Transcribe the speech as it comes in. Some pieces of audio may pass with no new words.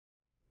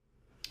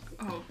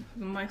Oh,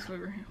 the mic's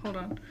over here. Hold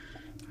on.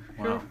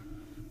 Wow.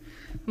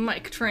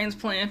 Mic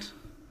transplant.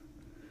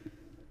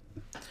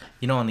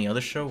 You know, on the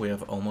other show, we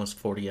have almost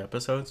 40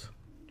 episodes.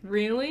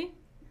 Really?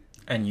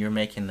 And you're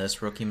making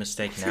this rookie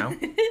mistake now?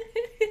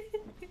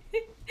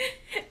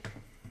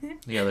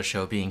 The other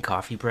show being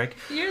Coffee Break.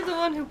 You're the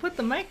one who put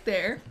the mic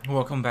there.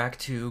 Welcome back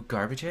to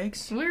Garbage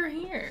Eggs. We're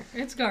here.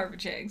 It's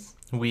Garbage Eggs.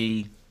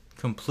 We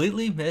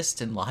completely missed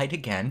and lied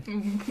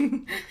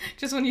again.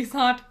 Just when you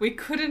thought we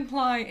couldn't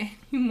lie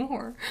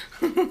anymore.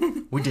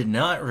 We did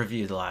not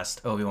review the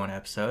last Obi-Wan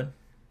episode.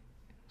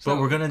 So,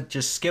 but we're going to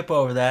just skip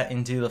over that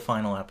and do the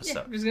final episode.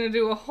 Yeah, we're just going to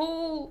do a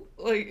whole,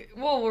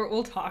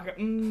 we'll talk.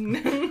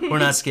 We're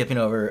not skipping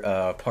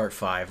over part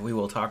 5. We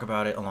will talk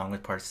about it along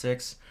with part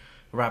 6.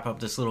 Wrap up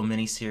this little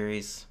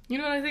mini-series. You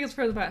know what? I think it's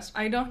for the best.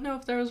 I don't know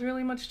if there was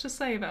really much to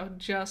say about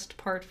just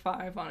part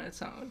 5 on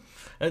its own.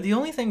 The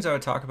only things I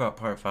would talk about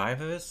part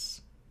 5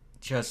 is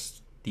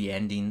just the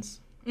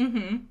endings.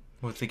 Mm-hmm.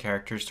 With the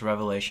characters, the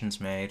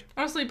revelations made.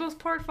 Honestly, both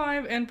part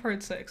 5 and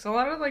part 6. A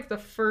lot of, the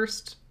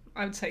first,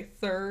 I would say,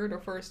 third or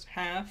first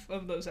half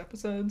of those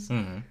episodes.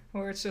 Mm-hmm.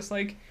 Where it's just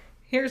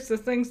here's the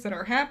things that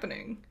are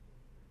happening.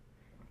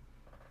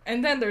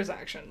 And then there's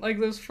action.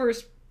 Those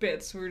first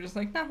bits were just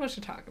not much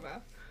to talk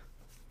about.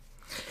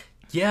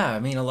 Yeah, I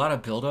mean, a lot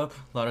of build-up,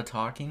 a lot of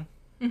talking.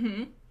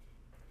 Mm-hmm.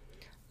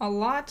 A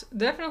lot.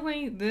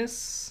 Definitely the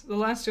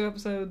last 2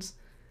 episodes,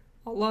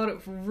 a lot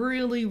of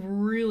really,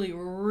 really,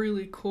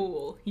 really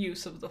cool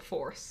use of the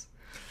Force.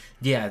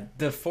 Yeah,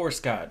 the Force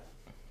got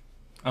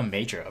a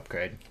major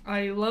upgrade.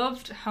 I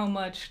loved how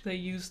much they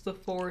used the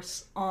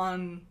Force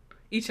on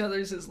each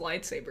other's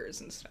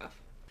lightsabers and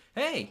stuff.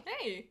 Hey!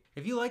 Hey!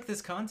 If you like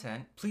this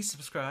content, please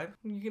subscribe.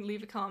 You can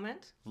leave a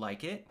comment.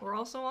 Like it. We're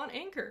also on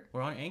Anchor.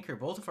 We're on Anchor.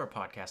 Both of our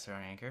podcasts are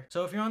on Anchor.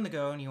 So if you're on the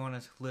go and you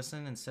want to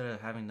listen instead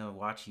of having to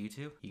watch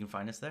YouTube, you can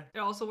find us there. It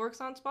also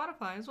works on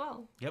Spotify as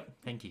well. Yep.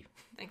 Thank you.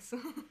 Thanks.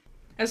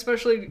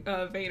 Especially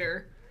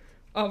Vader.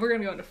 Oh, we're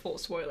going to go into full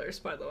spoilers,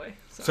 by the way.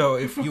 So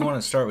if you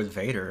want to start with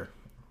Vader,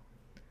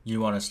 you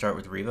want to start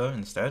with Reva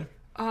instead?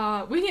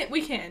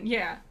 We can,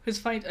 yeah. His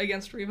fight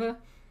against Reva.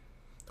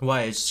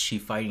 Why is she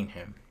fighting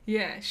him?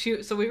 Yeah,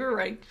 so we were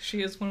right.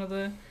 She is one of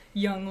the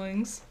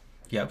younglings.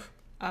 Yep.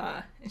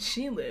 And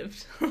she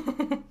lived.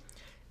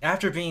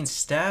 After being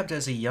stabbed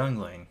as a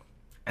youngling,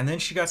 and then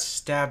she got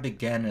stabbed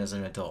again as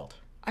an adult.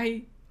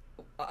 I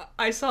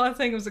saw a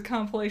thing, it was a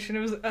compilation.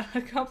 It was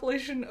a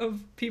compilation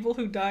of people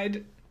who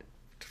died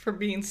from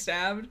being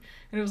stabbed.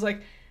 And it was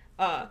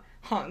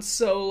Han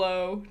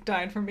Solo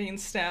died from being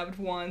stabbed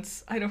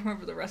once. I don't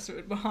remember the rest of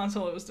it, but Han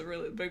Solo was the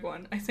really big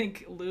one. I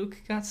think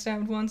Luke got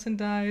stabbed once and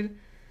died.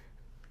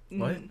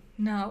 What?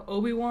 No,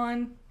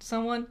 Obi-Wan,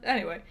 someone.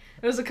 Anyway,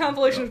 it was a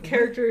compilation of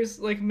characters,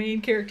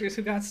 main characters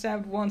who got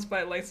stabbed once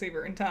by a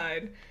lightsaber and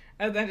died.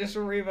 And then just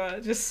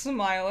Reva just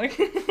smiling.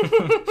 You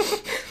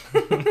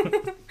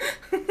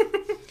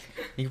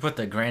can put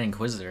the Grand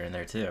Inquisitor in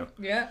there too.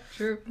 Yeah,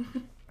 true.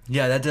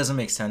 Yeah, that doesn't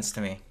make sense to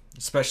me.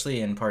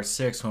 Especially in part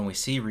 6 when we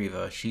see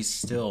Reva, she's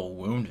still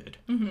wounded.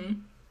 Mm-hmm.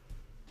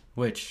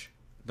 Which,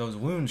 those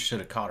wounds should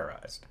have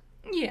cauterized.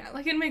 Yeah,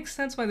 it makes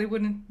sense why they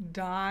wouldn't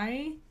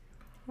die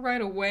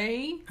right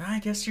away. I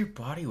guess your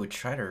body would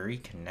try to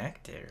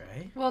reconnect it,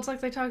 right? Well, it's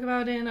like they talk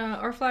about in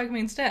Our Flag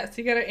Means Death.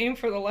 You gotta aim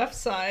for the left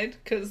side,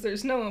 because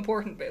there's no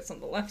important bits on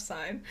the left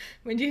side.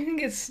 I mean, you can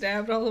get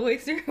stabbed all the way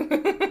through.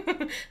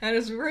 And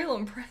it's real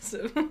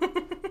impressive.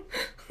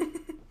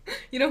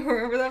 You don't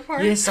remember that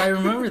part? Yes, I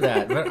remember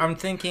that. But I'm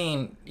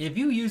thinking, if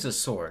you use a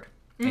sword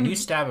and you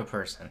stab a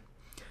person,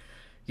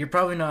 you're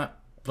probably not,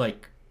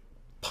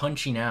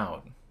 punching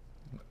out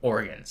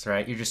organs,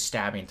 right? You're just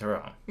stabbing through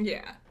them.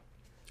 Yeah.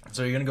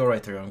 So you're going to go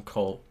right through and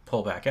pull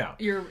back out.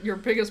 Your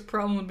biggest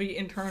problem would be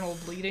internal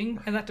bleeding,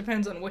 and that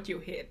depends on what you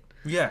hit.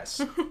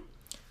 Yes.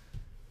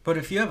 But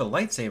if you have a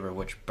lightsaber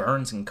which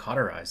burns and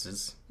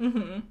cauterizes,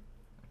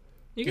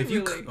 if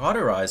you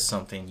cauterize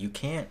something, you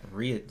can't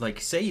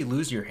say you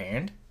lose your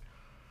hand,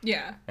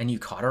 yeah, and you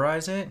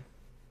cauterize it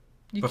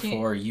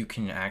before can't. You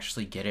can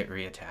actually get it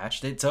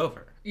reattached, it's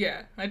over.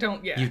 Yeah,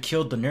 yeah. You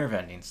killed the nerve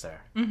endings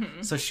there.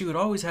 Mm-hmm. So she would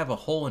always have a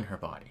hole in her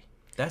body.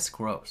 That's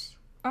gross.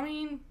 I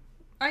mean,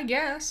 I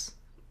guess.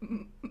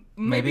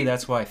 Maybe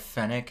that's why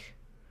Fennec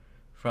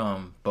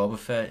from Boba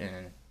Fett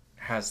and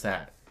has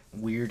that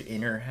weird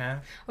inner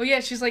half. Oh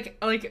yeah, she's like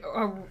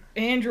a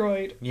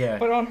android. Yeah.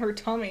 But on her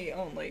tummy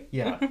only.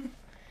 Yeah.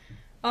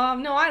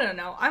 No, I don't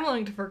know. I'm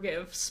willing to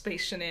forgive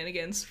space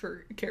shenanigans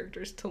for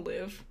characters to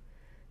live.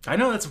 I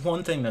know that's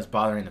one thing that's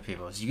bothering the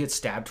people, is you get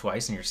stabbed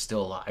twice and you're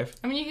still alive.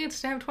 I mean, you get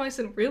stabbed twice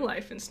in real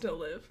life and still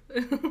live.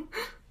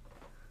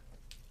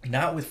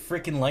 Not with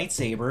freaking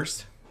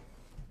lightsabers.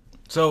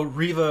 So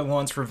Reva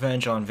wants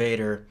revenge on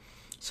Vader,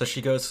 so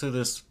she goes through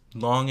this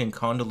long and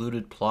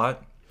convoluted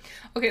plot.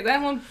 Okay,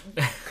 that one,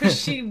 because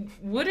she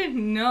wouldn't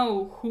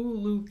know who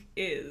Luke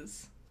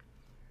is.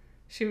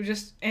 She would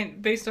just,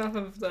 and based off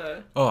of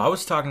the... Oh, I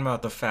was talking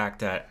about the fact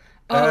that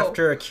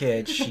after a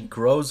kid, she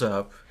grows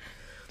up,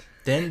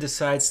 then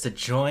decides to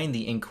join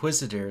the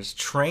Inquisitors,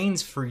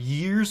 trains for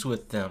years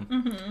with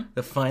them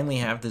to finally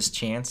have this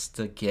chance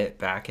to get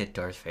back at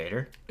Darth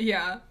Vader.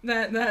 Yeah,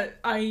 that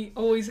I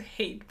always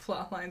hate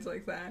plot lines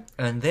like that.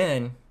 And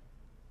then,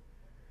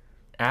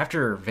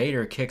 after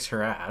Vader kicks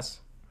her ass,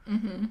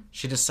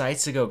 she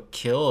decides to go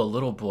kill a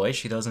little boy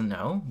she doesn't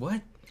know.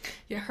 What?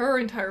 Yeah, her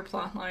entire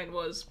plot line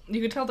was,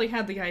 you could tell they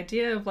had the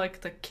idea of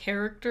like the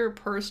character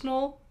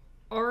personal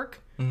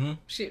arc.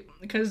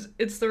 Because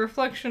it's the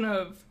reflection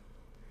of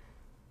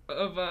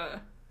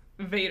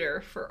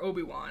Vader for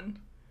Obi-Wan.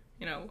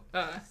 You know,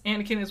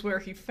 Anakin is where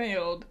he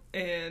failed,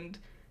 and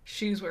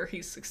she's where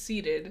he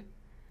succeeded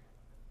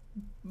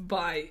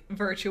by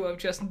virtue of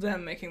just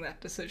them making that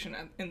decision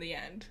in the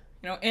end.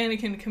 You know,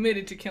 Anakin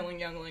committed to killing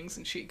younglings,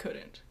 and she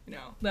couldn't. You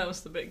know, that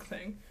was the big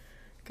thing.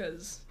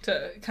 Because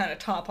to kind of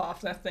top off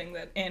that thing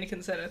that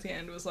Anakin said at the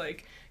end was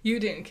like, you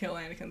didn't kill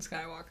Anakin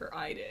Skywalker,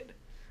 I did.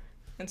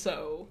 And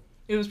so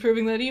it was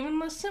proving that even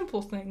the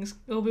simple things,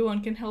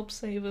 Obi-Wan can help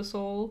save us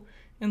all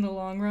in the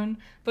long run.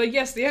 But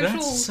yes, the actual...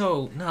 That's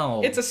so...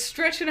 No. It's a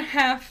stretch and a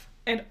half,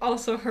 and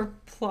also her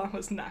plot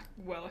was not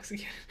well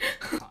executed.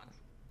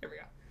 Here we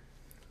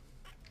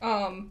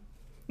go.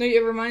 No,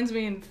 it reminds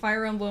me in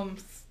Fire Emblem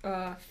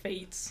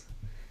Fates,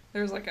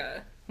 there's like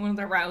one of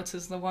the routes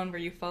is the one where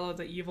you follow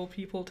the evil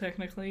people,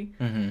 technically.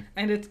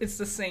 And it's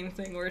the same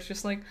thing, where it's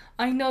just like,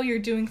 I know you're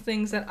doing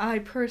things that I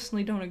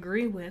personally don't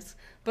agree with,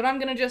 but I'm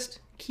gonna just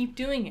keep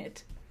doing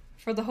it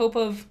for the hope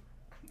of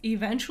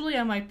eventually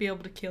I might be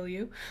able to kill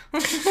you.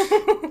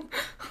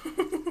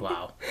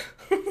 Wow.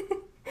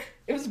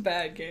 It was a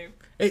bad game.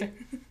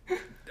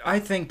 I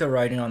think the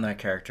writing on that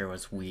character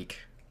was weak.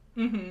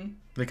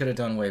 They could have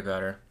done way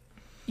better.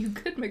 You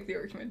could make the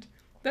argument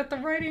that the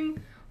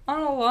writing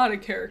on a lot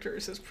of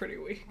characters is pretty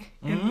weak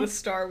in the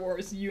Star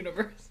Wars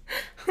universe.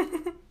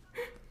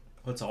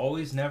 Let's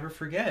always never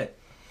forget,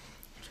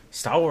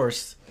 Star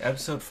Wars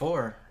Episode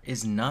 4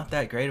 is not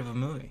that great of a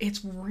movie.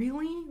 It's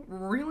really,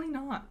 really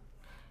not.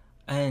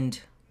 And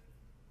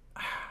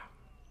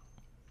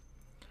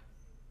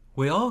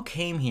we all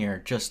came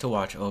here just to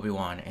watch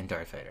Obi-Wan and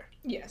Darth Vader.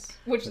 Yes,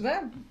 which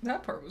that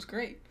part was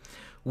great.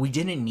 We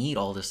didn't need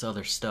all this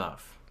other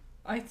stuff.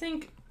 I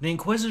think... The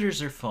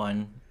Inquisitors are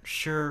fun.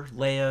 Sure,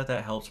 Leia,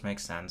 that helps make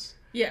sense.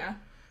 Yeah.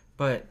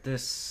 But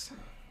this...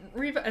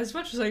 Reva, as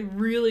much as I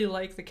really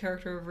like the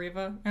character of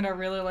Reva, and I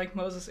really like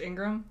Moses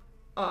Ingram,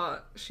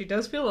 she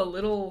does feel a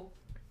little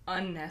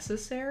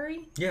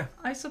unnecessary. Yeah.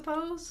 I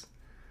suppose.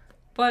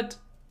 But,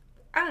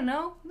 I don't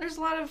know. There's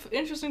a lot of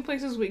interesting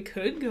places we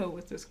could go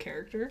with this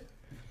character.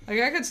 Like,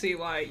 I could see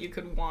why you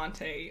could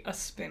want a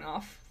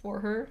spin-off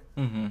for her.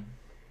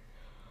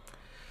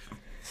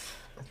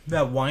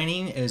 That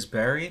whining is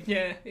Barry.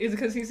 Yeah, it's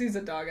because he sees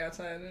a dog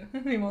outside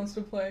and he wants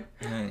to play.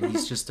 And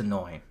he's just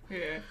annoying.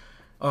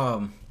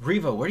 Yeah.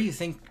 Reva, what do you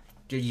think?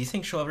 Do you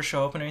think she'll ever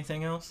show up in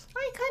anything else?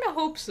 I kind of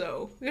hope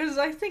so, because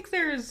I think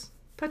there's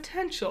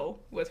potential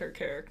with her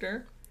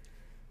character.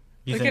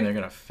 You think they're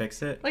gonna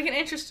fix it? Like an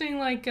interesting,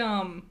 like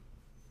a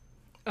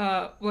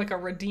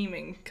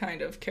redeeming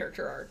kind of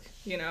character arc,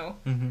 you know?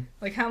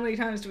 Like, how many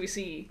times do we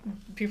see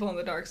people on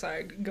the dark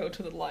side go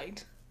to the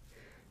light?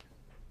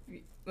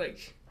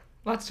 Like,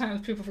 lots of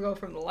times people go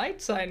from the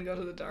light side and go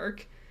to the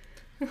dark.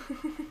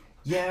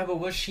 Yeah, but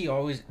was she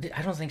always...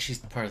 I don't think she's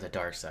part of the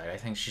dark side. I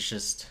think she's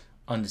just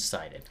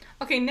undecided.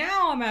 Okay,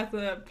 now I'm at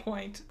the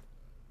point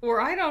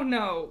where I don't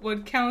know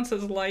what counts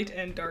as light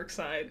and dark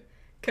side.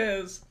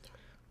 Because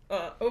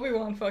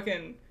Obi-Wan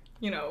fucking,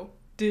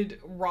 did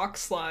rock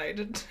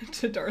slide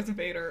to Darth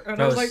Vader. And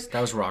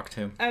that was rock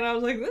too. And I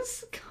was like,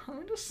 this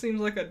kind of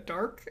seems like a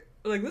dark...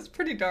 Like, this is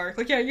pretty dark.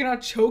 Like, yeah, you're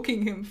not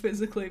choking him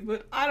physically,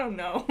 but I don't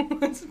know.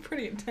 It's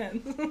pretty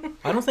intense.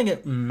 I don't think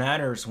it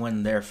matters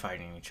when they're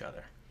fighting each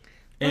other.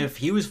 If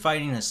he was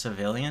fighting a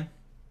civilian,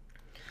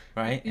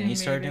 right, and he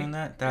started doing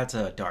that, that's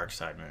a dark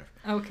side move.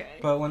 Okay.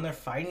 But when they're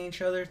fighting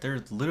each other,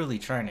 they're literally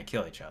trying to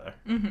kill each other.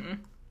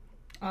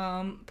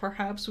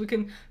 Perhaps we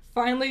can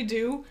finally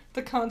do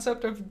the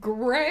concept of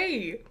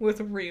gray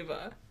with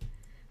Reva.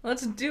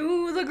 Let's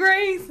do the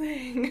gray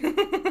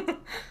thing.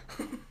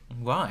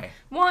 Why?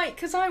 Why?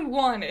 Because I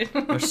want it.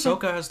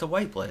 Ahsoka has the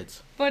white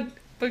blades. But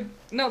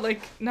no,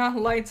 like, not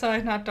light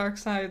side, not dark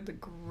side, the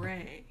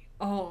gray.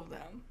 All of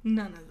them.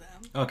 None of them.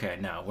 Okay,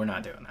 no, we're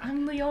not doing that.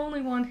 I'm the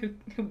only one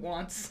who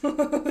wants.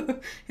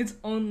 It's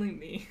only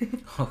me.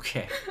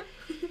 Okay.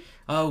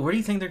 Where do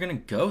you think they're going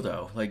to go,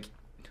 though? Like,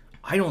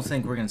 I don't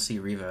think we're going to see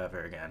Reva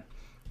ever again.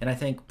 And I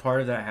think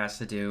part of that has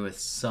to do with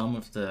some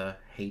of the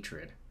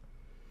hatred.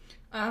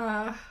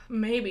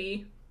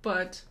 Maybe,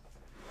 but...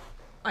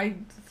 I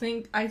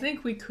think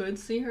we could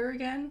see her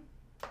again,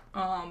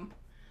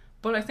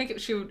 but I think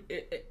she would,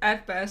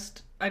 at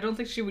best, I don't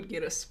think she would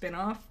get a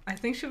spin-off. I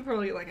think she would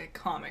probably get, like, a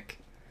comic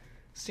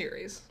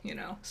series,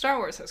 Star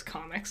Wars has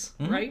comics,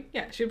 right?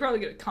 Yeah, she'd probably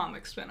get a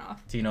comic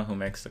spin-off. Do you know who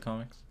makes the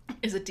comics?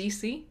 Is it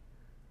DC?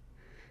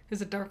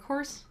 Is it Dark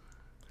Horse?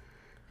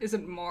 Is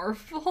it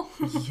Marvel?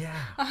 Yeah.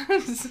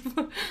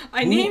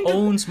 Who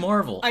owns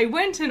Marvel? I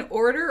went in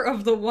order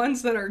of the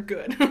ones that are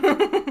good.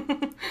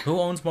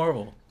 Who owns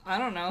Marvel? I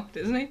don't know.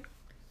 Disney?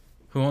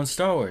 Who owns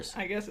Star Wars?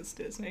 I guess it's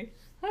Disney.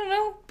 I don't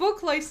know.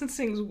 Book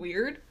licensing's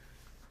weird.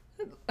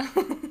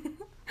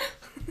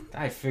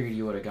 I figured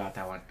you would have got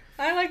that one.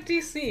 I like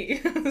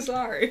DC.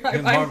 Sorry.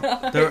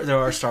 There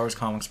are Star Wars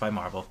comics by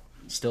Marvel.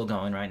 Still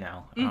going right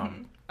now.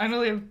 I know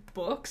they have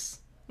books.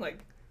 Like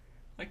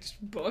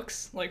just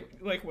books.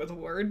 Like with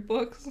word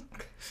books.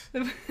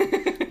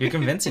 You're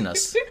convincing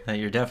us that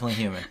you're definitely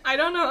human. I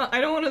don't know.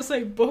 I don't want to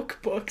say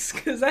books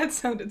because that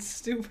sounded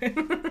stupid.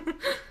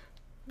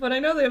 But I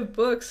know they have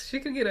books. She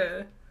could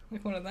get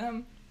one of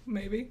them,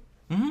 maybe.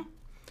 Mm-hmm.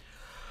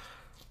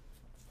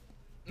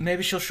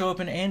 Maybe she'll show up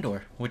in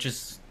Andor, which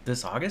is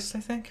this August, I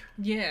think.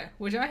 Yeah,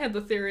 which I had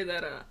the theory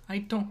that I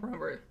don't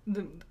remember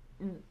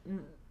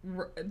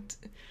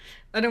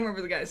I don't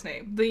remember the guy's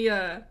name.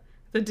 The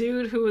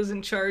dude who was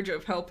in charge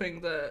of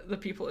helping the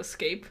people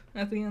escape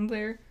at the end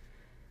there.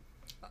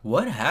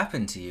 What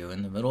happened to you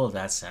in the middle of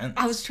that sentence?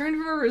 I was trying to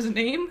remember his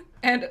name,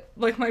 and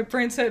like my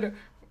brain said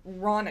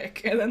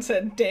Ronick, and then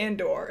said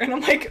Dandor, and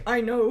I'm like,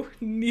 I know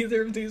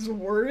neither of these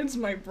words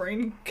my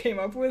brain came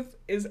up with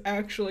is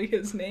actually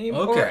his name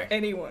or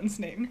anyone's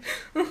name.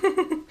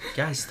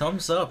 Guys,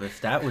 thumbs up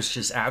if that was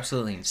just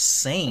absolutely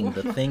insane.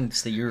 The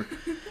things that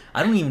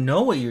I don't even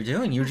know what you're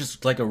doing. You're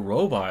just like a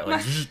robot.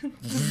 Like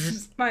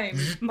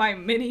my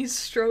mini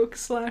stroke /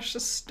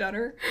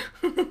 stutter.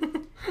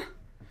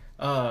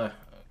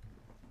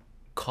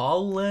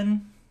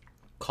 Colin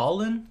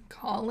Roken?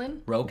 Colin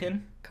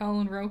Roken.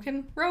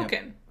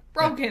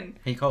 Roken.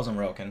 He calls him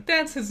Roken.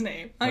 That's his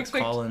name.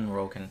 Colin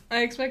Roken.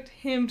 I expect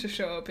him to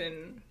show up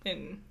in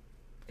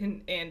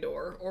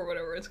Andor or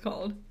whatever it's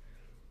called.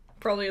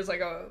 Probably as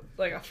like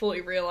a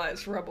fully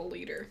realized rebel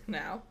leader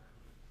now.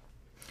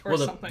 Or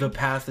something. The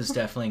path is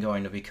definitely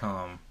going to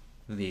become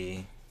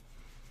the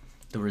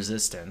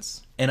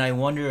resistance. And I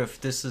wonder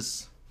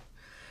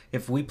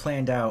if we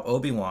planned out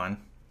Obi-Wan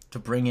to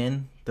bring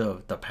in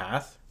the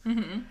path.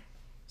 Mm-hmm.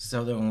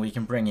 So that when we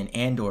can bring in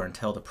Andor and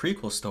tell the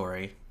prequel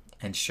story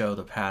and show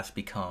the path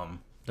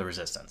become the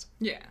resistance.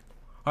 Yeah.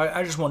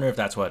 I just wonder if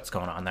that's what's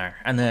going on there.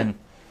 And then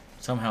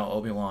somehow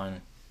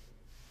Obi-Wan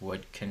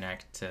would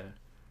connect to...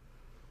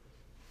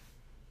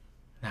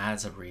 Nah,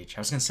 that's a reach.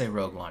 I was going to say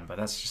Rogue One, but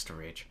that's just a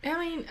reach.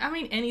 I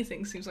mean,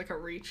 anything seems like a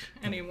reach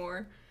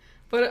anymore.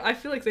 But I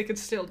feel like they could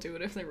still do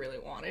it if they really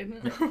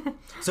wanted. Yeah.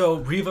 So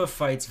Reva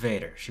fights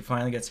Vader. She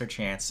finally gets her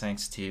chance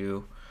thanks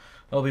to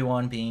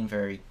Obi-Wan being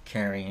very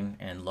caring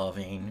and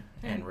loving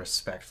and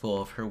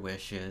respectful of her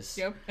wishes.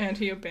 Yep, and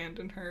he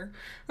abandoned her.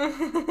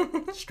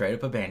 Straight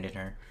up abandoned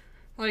her.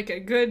 Like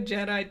a good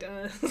Jedi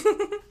does.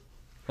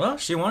 Well,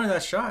 she wanted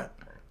that shot.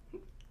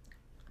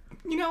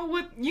 You know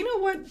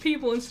what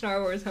people in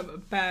Star Wars have a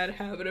bad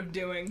habit of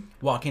doing?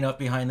 Walking up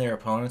behind their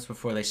opponents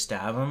before they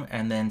stab them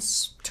and then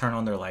turn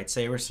on their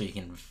lightsaber so you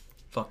can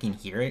fucking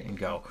hear it and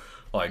go,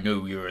 I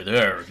knew you were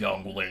there,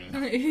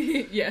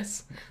 youngling.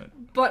 Yes.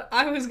 But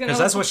I was gonna... Because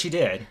that's what she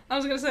did. I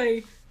was gonna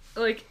say,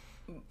 like,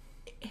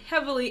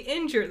 heavily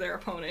injure their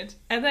opponent,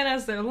 and then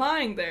as they're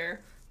lying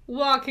there,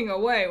 walking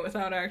away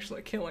without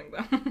actually killing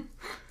them.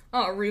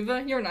 Oh,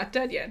 Reva, you're not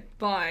dead yet.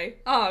 Bye.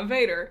 Ah,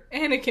 Vader,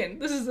 Anakin,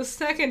 this is the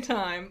second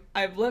time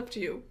I've left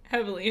you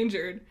heavily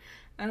injured,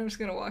 and I'm just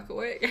gonna walk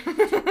away.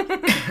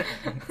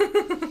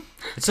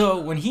 So,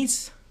 when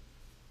he's...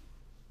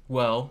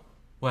 Well,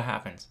 what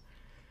happens?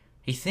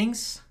 He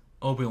thinks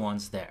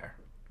Obi-Wan's there.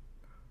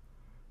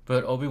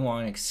 But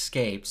Obi-Wan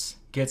escapes,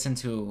 gets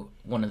into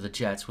one of the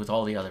jets with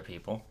all the other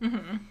people.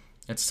 Mm-hmm.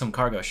 It's some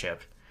cargo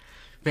ship.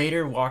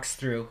 Vader walks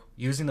through,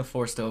 using the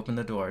Force to open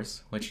the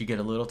doors, which you get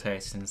a little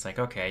taste, and it's like,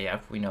 okay,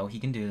 yep, we know he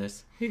can do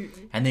this.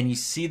 And then you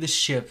see the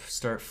ship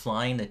start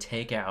flying to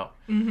take out,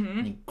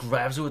 and he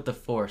grabs it with the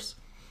Force.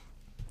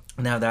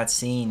 Now that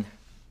scene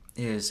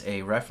is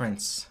a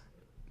reference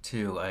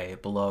to a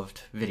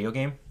beloved video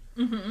game,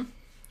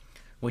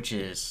 which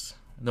is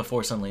The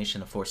Force Unleashed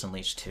and The Force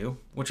Unleashed 2,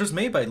 which was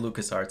made by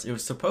LucasArts. It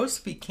was supposed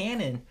to be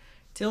canon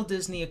till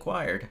Disney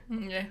acquired.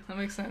 Yeah, that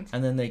makes sense.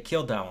 And then they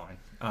killed that one.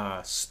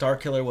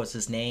 Starkiller was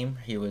his name.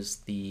 He was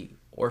the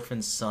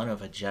orphan son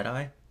of a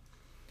Jedi.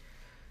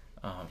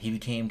 He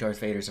became Darth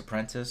Vader's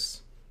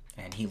apprentice,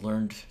 and he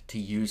learned to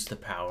use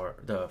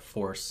the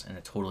Force in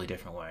a totally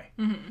different way.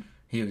 Mm-hmm.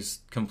 He was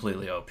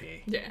completely OP.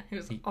 Yeah, he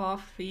was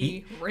off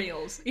the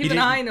rails. Even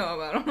I know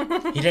about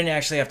him. He didn't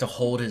actually have to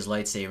hold his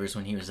lightsabers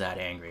when he was that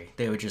angry.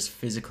 They would just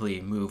physically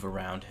move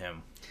around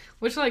him.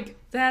 Which, like,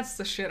 that's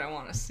the shit I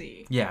want to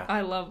see. Yeah.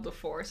 I love the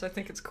Force. I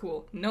think it's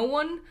cool. No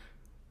one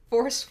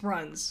Force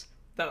runs,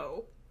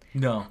 though.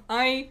 No.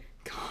 I'm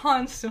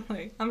just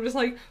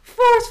like,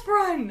 Force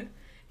run!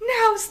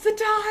 Now's the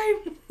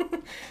time!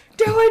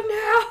 Do it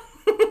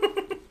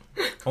now!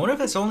 I wonder if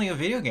that's only a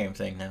video game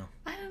thing now.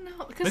 I don't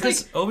know. Because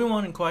like,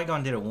 Obi-Wan and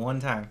Qui-Gon did it one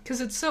time.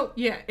 Because it's so,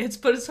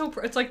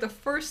 it's like the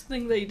first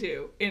thing they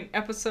do in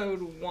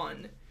episode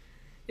 1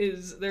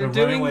 is they're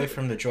running away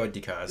from the droid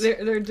decals.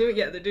 They're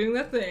doing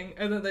that thing,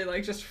 and then they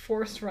like just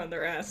force run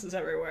their asses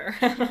everywhere.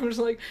 And I'm just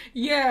like,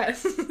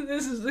 yes,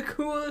 this is the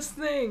coolest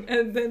thing.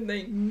 And then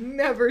they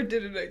never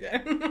did it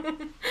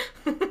again.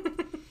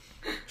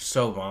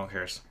 So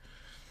bonkers.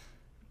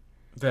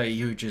 that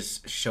you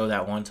just show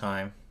that one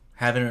time,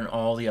 have it in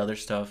all the other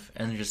stuff,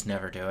 and just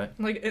never do it.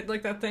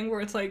 Like that thing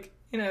where it's like,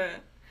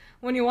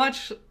 when you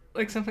watch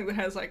like something that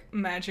has like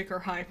magic or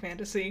high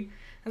fantasy,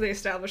 and they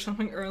establish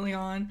something early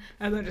on,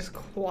 and then just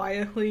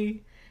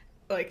quietly,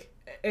 like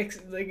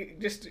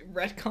just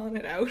retcon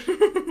it out.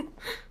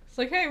 It's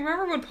like, hey,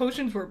 remember when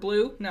potions were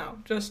blue? No,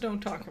 just don't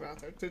talk about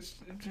that.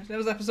 That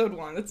was episode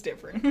 1. That's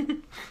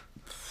different.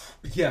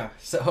 Yeah,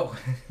 so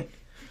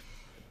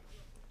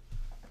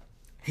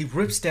he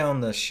rips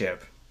down the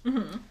ship.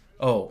 Mm-hmm.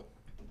 Oh,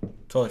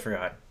 totally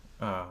forgot.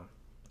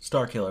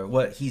 Starkiller.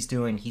 What he's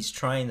doing, he's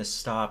trying to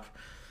stop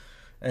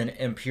an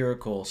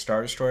Empirical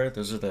Star Destroyer.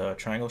 Those are the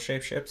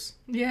triangle-shaped ships.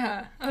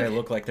 Yeah. Okay. They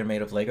look like they're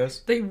made of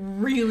Legos. They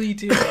really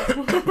do.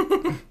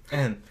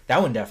 And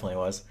that one definitely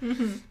was.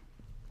 Mm-hmm.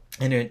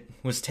 And it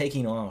was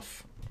taking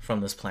off from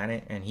this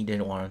planet, and he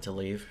didn't want it to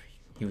leave.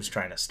 He was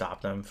trying to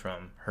stop them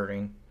from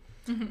hurting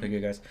the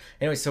good guys.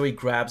 Anyway, so he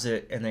grabs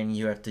it, and then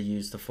you have to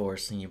use the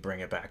Force, and you bring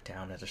it back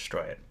down to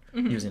destroy it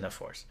using the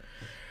Force.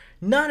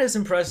 Not as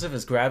impressive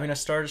as grabbing a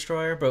Star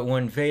Destroyer, but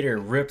when Vader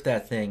ripped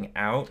that thing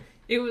out...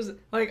 It was,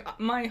 like,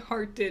 my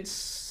heart did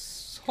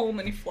so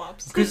many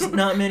flops. Because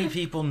not many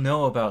people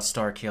know about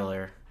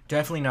Starkiller.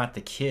 Definitely not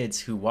the kids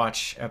who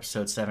watch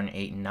episodes 7,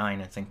 8, and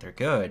 9 and think they're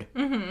good.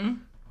 Mm-hmm.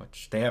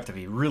 Which they have to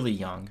be really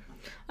young.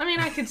 I mean,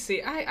 I could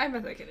see. I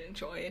bet I could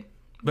enjoy it.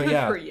 But Good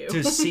yeah, for you.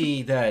 to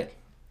see that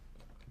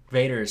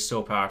Vader is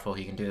so powerful,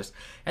 he can do this.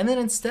 And then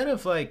instead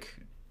of, like,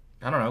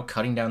 I don't know,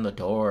 cutting down the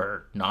door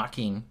or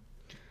knocking...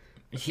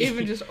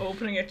 Even just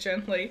opening it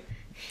gently.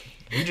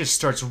 He just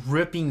starts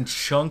ripping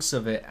chunks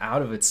of it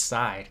out of its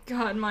side.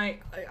 God,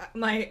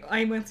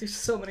 I went through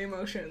so many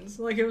emotions.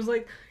 Like, it was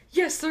like,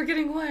 yes, they're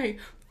getting away.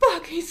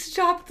 Fuck, he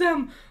stopped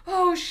them.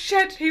 Oh,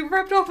 shit, he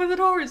ripped open the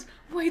doors.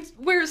 Wait,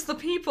 where's the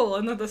people?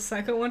 And then the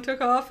second one took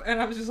off,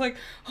 and I was just like,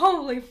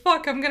 holy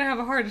fuck, I'm gonna have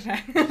a heart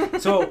attack.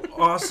 So,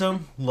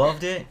 awesome.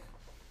 Loved it.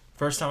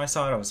 First time I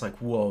saw it, I was like,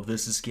 whoa,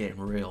 this is getting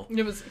real.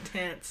 It was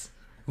intense.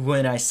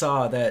 When I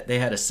saw that they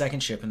had a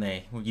second ship and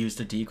they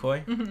used a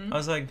decoy, I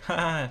was like,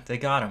 ha, they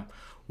got him.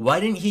 Why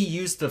didn't he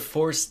use the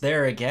Force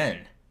there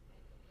again?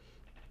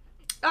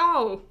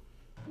 Oh,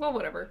 well,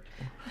 whatever.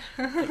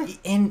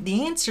 And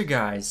the answer,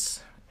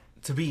 guys,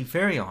 to be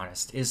very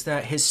honest, is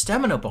that his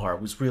stamina bar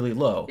was really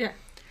low. Yeah.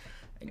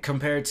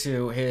 Compared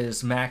to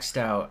his maxed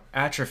out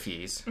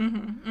atrophies.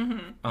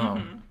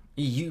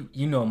 You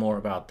know more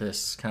about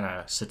this kind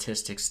of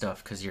statistic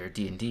stuff because you're a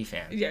D&D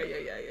fan. Yeah.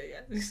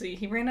 You see,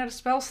 he ran out of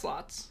spell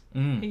slots.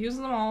 He used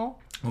them all.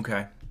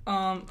 Okay.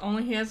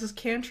 Only he has his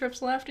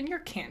cantrips left, and your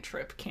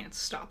cantrip can't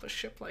stop a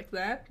ship like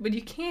that. But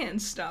you can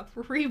stop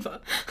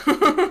Reva.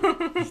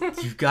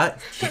 You've got...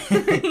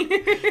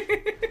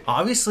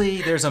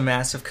 Obviously, there's a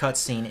massive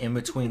cutscene in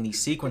between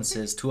these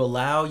sequences to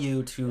allow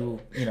you to,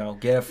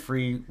 get a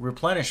free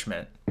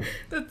replenishment.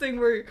 The thing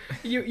where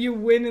you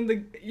win in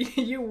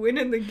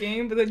the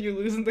game, but then you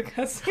lose in the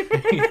cutscene.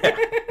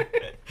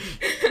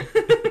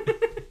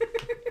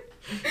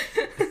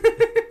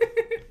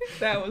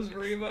 That was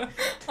Reva,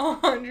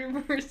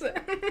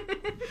 100%.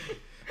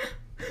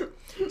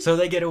 So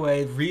they get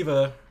away.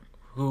 Reva,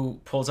 who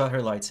pulls out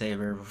her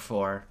lightsaber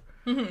before.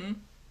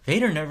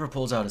 Vader never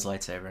pulls out his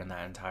lightsaber in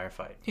that entire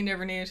fight. He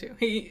never needed to.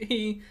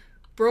 He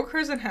broke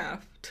hers in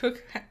half,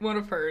 took one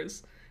of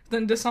hers,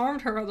 then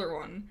disarmed her other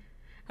one,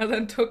 and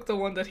then took the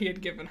one that he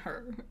had given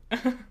her.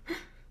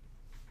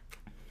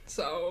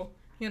 So,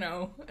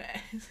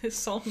 his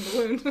salt in the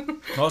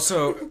wound.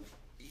 Also,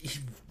 he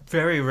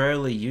very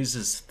rarely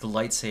uses the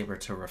lightsaber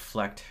to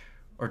reflect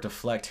or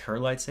deflect her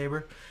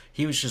lightsaber.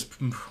 He was just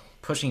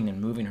pushing and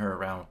moving her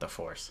around with the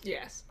Force.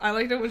 Yes. I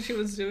liked it when she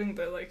was doing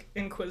the,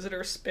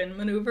 Inquisitor spin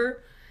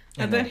maneuver,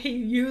 and then he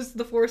used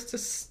the Force to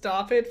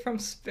stop it from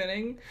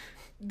spinning.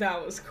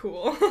 That was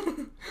cool.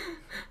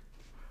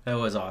 That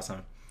was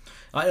awesome.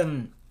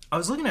 I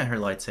was looking at her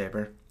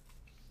lightsaber.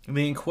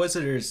 The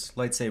Inquisitor's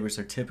lightsabers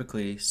are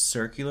typically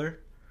circular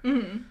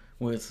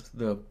with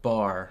the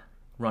bar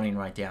running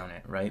right down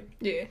it, right?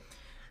 Yeah.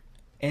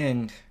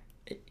 And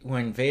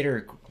when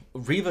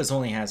Reva's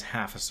only has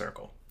half a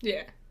circle.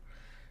 Yeah.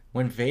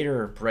 When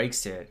Vader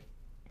breaks it,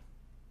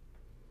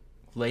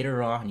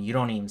 later on, you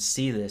don't even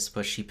see this,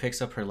 but she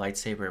picks up her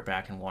lightsaber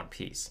back in one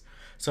piece.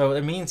 So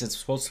it means it's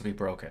supposed to be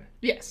broken.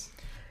 Yes.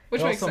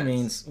 Which makes sense. It also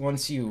means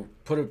once you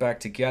put it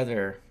back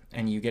together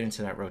and you get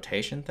into that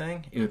rotation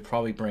thing, it would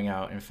probably bring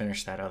out and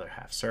finish that other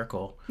half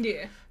circle.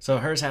 Yeah. So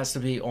hers has to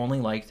be only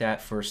like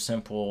that for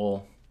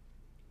simple...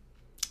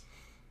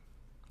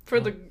 For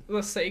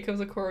the sake of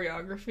the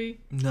choreography?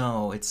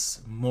 No,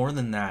 it's more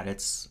than that.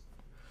 It's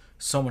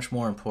so much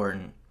more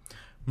important.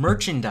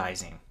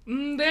 Merchandising.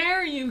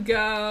 There you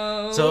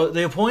go. So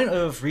the point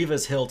of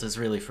Reva's hilt is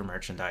really for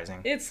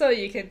merchandising. It's so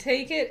you can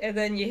take it, and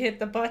then you hit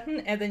the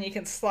button, and then you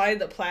can slide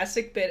the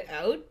plastic bit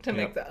out to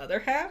make the other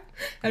half.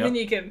 And then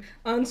you can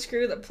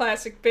unscrew the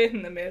plastic bit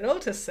in the middle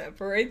to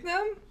separate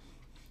them.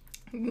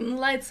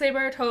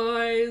 Lightsaber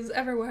toys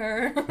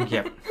everywhere.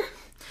 Yep.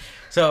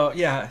 So,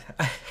 yeah,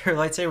 her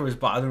lightsaber was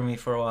bothering me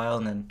for a while,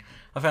 and then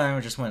I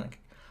finally just went like,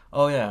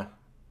 oh, yeah,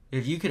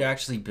 if you could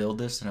actually build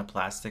this in a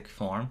plastic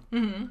form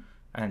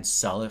and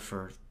sell it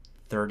for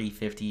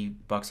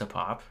 $30-$50 a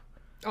pop.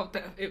 Oh,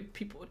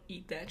 people would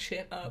eat that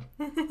shit up.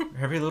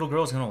 Every little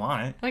girl's gonna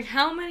want it. Like,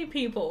 how many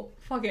people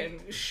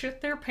fucking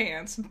shit their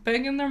pants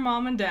begging their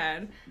mom and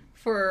dad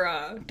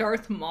for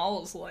Darth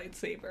Maul's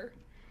lightsaber?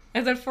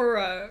 And then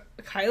for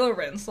Kylo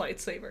Ren's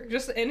lightsaber.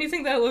 Just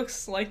anything that looks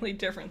slightly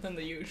different than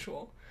the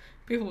usual.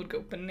 People would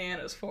go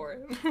bananas for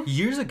it.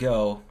 Years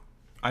ago,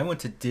 I went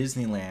to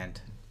Disneyland,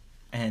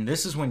 and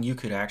this is when you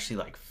could actually,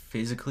 like,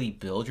 physically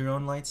build your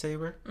own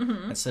lightsaber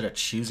instead of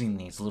choosing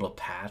these little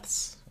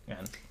paths.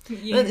 And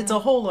it's a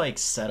whole, like,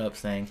 setup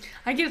thing.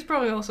 I guess it's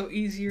probably also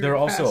easier, they're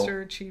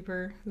faster,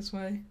 cheaper this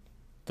way.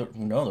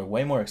 No, they're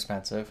way more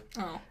expensive.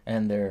 Oh.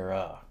 And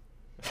they're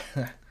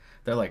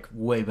like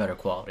way better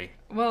quality.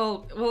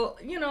 Well,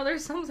 you know,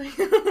 there's something.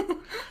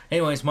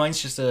 Anyways,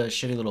 mine's just a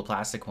shitty little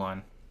plastic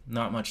one.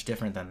 Not much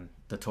different than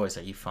the toys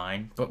that you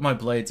find, but my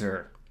blades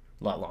are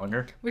a lot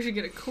longer. We should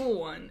get a cool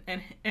one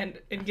and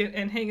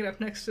hang it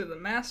up next to the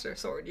master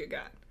sword you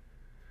got.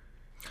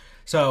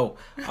 So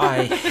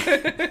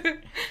I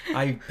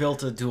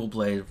built a dual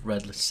blade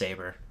red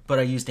saber, but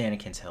I used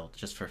Anakin's hilt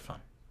just for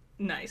fun.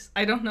 Nice.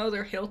 I don't know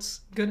their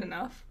hilts good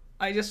enough.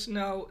 I just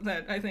know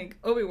that I think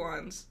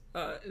Obi-Wan's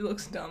it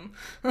looks dumb.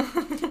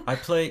 I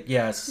played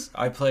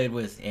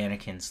with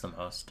Anakin's the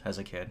most as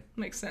a kid.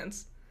 Makes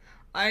sense.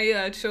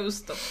 I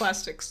chose the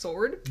plastic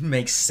sword.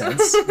 Makes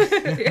sense.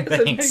 Yes,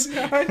 Thanks. it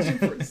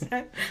makes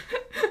 100%.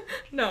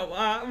 No,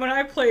 when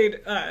I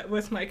played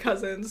with my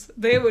cousins,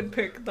 they would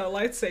pick the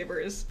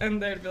lightsabers,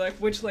 and they'd be like,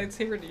 which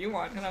lightsaber do you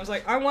want? And I was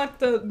like, I want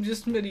the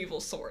just medieval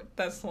sword.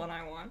 That's the one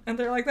I want. And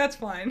they're like, that's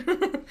fine.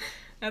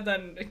 And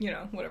then, you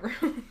know, whatever.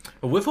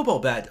 A wiffle ball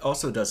bat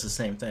also does the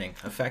same thing,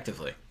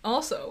 effectively.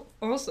 Also,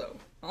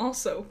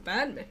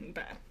 badminton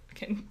bat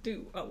can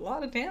do a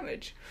lot of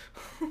damage.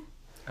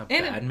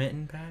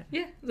 Badminton bat?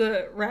 Yeah,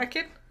 the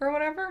racket or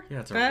whatever. Yeah,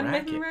 it's a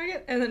badminton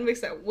racket. And then it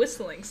makes that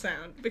whistling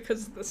sound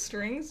because of the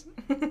strings.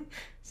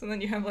 So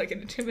then you have like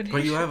an intimidation.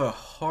 But you have a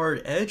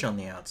hard edge on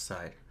the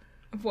outside.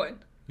 Of what?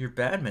 Your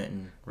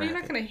badminton racket. Well, you're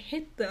not going to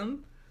hit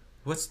them.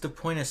 What's the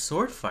point of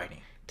sword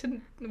fighting?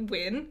 To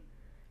win?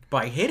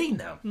 By hitting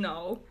them.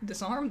 No,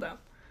 disarm them.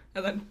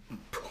 And then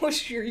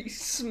push your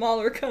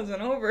smaller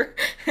cousin over.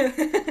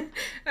 And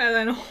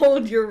then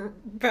hold your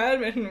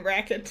badminton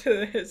racket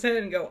to his head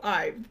and go,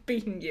 I've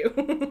beaten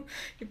you.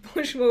 You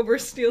push him over,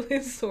 steal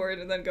his sword,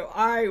 and then go,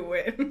 I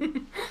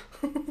win.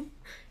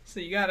 So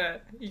you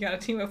gotta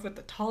team up with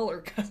the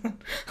taller cousin.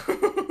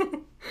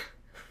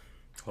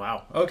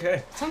 Wow.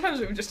 Okay. Sometimes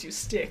we would just use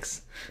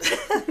sticks.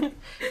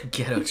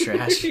 Ghetto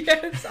trash.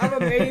 Yes, I'm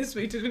amazed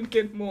we didn't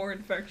get more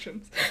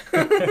infections.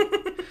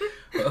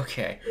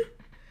 Okay.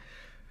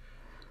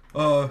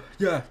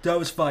 Yeah, that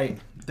was fight.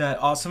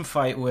 That awesome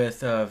fight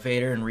with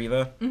Vader and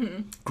Reva.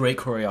 Mm-hmm. Great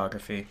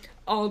choreography.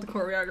 All the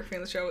choreography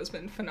in the show has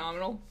been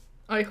phenomenal.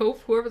 I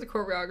hope whoever the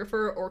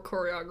choreographer or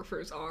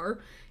choreographers are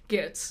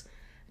gets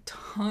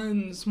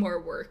tons more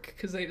work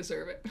because they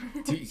deserve it.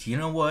 Do you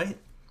know what?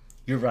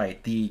 You're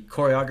right. The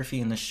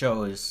choreography in the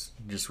show is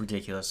just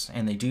ridiculous,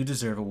 and they do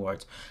deserve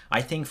awards.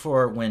 I think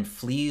for when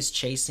Flea's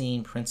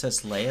chasing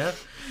Princess Leia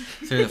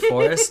through the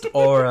forest,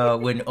 or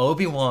when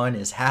Obi-Wan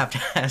is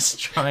half-assed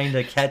trying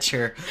to catch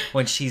her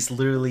when she's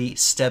literally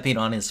stepping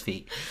on his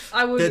feet.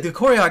 The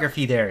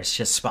choreography there is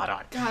just spot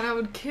on. God, I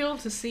would kill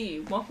to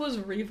see what was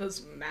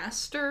Reva's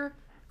master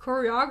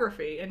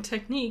choreography and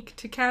technique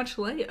to catch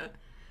Leia.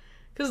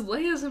 Because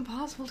Leia's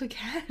impossible to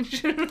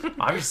catch.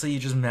 Obviously, you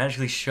just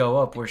magically show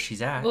up where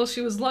she's at. Well, she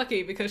was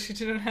lucky because she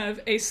didn't have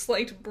a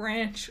slight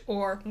branch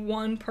or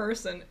one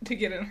person to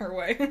get in her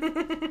way.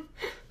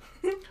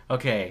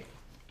 Okay,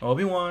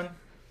 Obi-Wan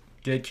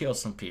did kill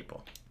some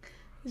people.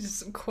 Just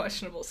some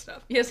questionable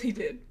stuff. Yes, he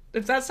did.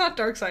 If that's not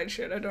dark side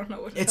shit, I don't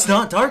know what. It's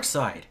not dark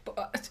side.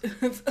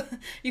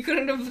 You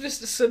couldn't have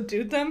just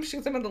subdued them,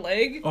 shoot them in the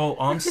leg? Oh,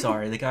 I'm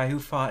sorry. The guy who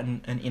fought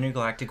in an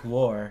intergalactic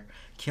war,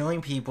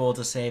 killing people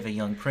to save a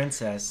young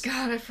princess.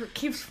 God,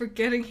 keep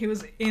forgetting he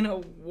was in a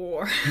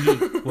war. He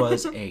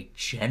was a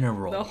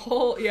general.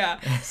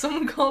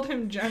 Someone called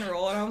him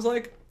general, and I was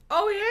like,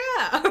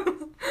 oh yeah.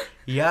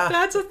 Yeah.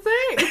 That's a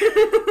thing.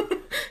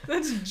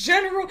 That's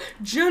General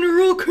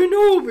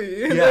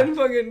Kenobi. And then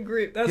fucking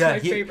Grievous. That's my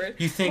favorite.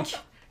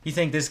 You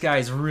think this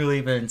guy's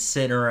really been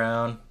sitting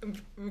around?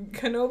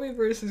 Kenobi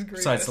versus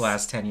Grievous. Besides the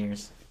last 10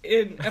 years.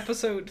 In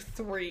episode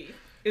 3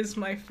 is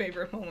my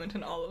favorite moment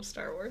in all of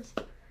Star Wars.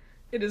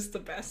 It is the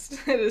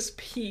best. It is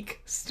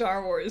peak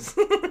Star Wars.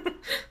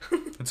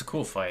 It's a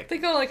cool fight. They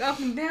go like up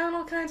and down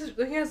all kinds of...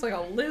 He has like a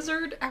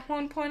lizard at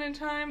one point in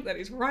time that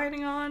he's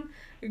riding on.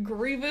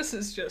 Grievous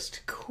is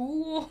just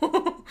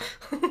cool.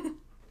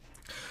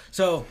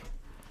 So,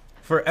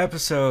 for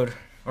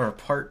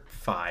part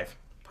 5,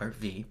 part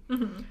V,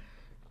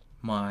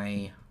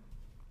 my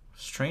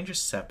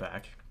strangest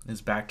setback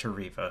is back to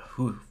Reva,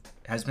 who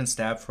has been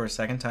stabbed for a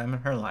second time in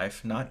her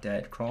life, not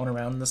dead, crawling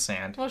around in the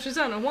sand. Well, she's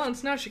done it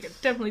once, now she can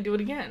definitely do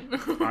it again.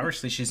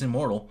 Obviously, she's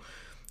immortal.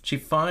 She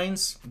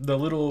finds the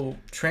little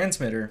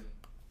transmitter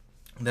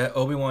that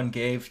Obi-Wan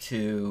gave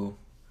to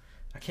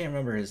can't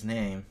remember his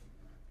name.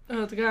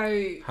 Oh, the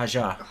guy.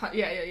 Haja.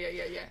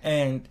 Yeah.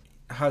 And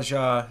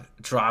Haja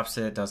drops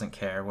it, doesn't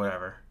care,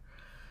 whatever.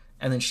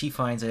 And then she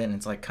finds it, and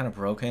it's like kind of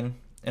broken.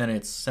 And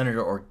it's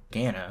Senator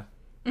Organa.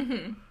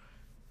 Mm-hmm.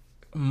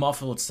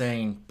 Muffled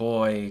saying,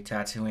 boy,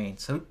 Tatooine.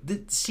 So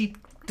she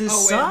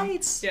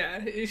decides?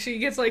 Owen. Yeah, she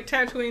gets like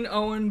Tatooine,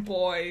 Owen,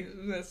 boy.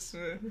 This.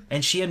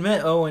 And she had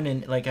met Owen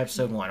in like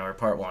episode 1 or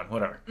part 1,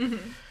 whatever.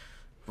 Mm-hmm.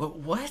 But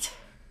what?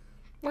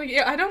 Like,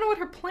 yeah, I don't know what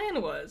her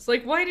plan was.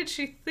 Like, why did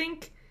she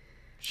think...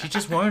 She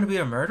just wanted to be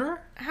a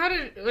murderer? How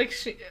did... Like,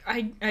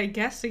 I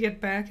guess to get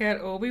back at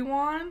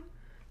Obi-Wan,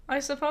 I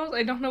suppose?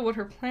 I don't know what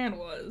her plan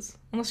was.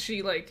 Unless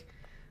she, like,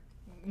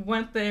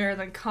 went there,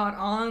 then caught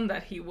on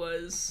that he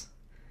was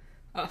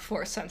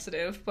Force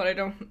sensitive. But I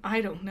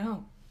don't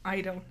know. I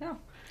don't know.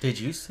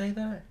 Did you say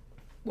that?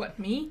 What,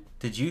 me?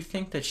 Did you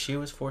think that she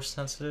was Force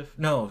sensitive?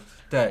 No,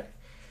 that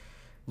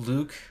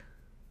Luke...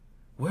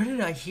 Where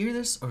did I hear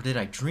this? Or did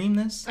I dream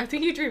this? I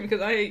think you dream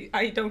because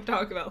I don't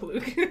talk about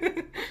Luke.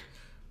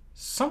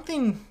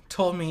 Something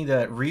told me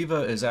that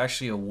Reva is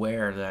actually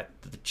aware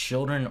that the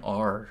children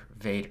are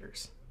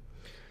Vader's.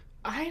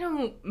 I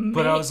don't...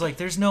 But I was like,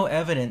 there's no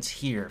evidence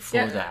here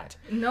for that.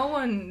 No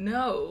one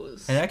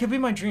knows. And that could be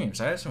my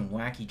dreams. I have some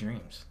wacky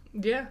dreams.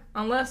 Yeah,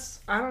 unless...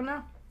 I don't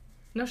know.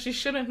 No, she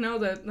shouldn't know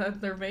that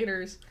they're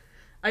Vader's.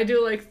 I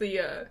do like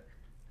the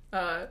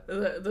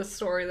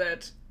story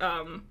that...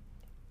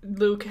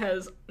 Luke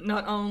has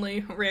not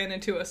only ran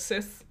into a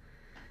Sith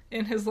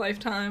in his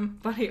lifetime,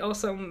 but he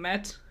also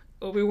met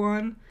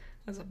Obi-Wan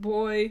as a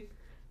boy.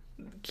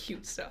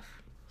 Cute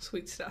stuff.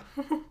 Sweet stuff.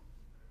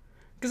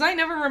 Because I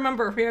never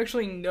remember if he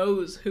actually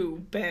knows who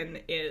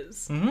Ben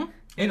is. Mm-hmm.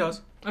 He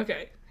does.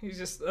 Okay. He's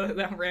just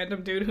that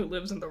random dude who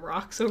lives in the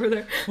rocks over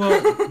there.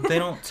 Well, they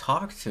don't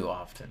talk too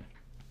often.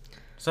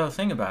 So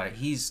think about it.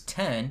 He's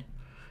 10,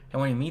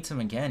 and when he meets him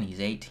again, he's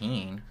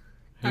 18.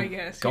 I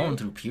guess. Going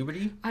through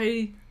puberty?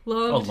 I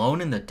loved...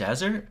 Alone in the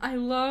desert? I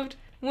loved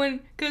when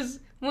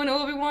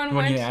Obi-Wan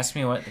When you asked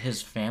me what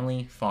his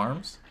family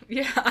farms?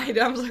 Yeah, I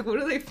was like, what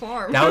do they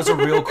farm? That was a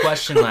real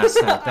question last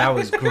night. That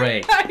was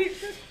great. I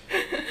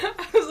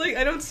was like,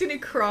 I don't see any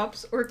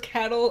crops or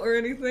cattle or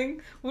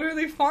anything. What are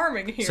they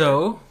farming here?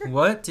 So,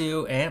 what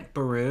do Aunt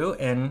Beru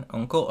and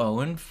Uncle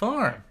Owen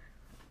farm?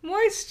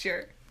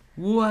 Moisture.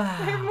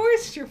 Wow. They're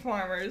moisture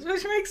farmers,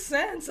 which makes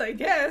sense, I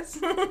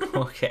guess.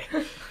 Okay.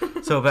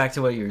 So back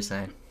to what you were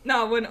saying.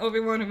 No, when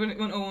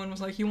Owen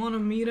was like, you want to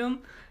meet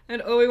him?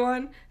 And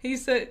Obi-Wan, he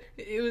said,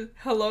 it was,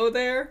 hello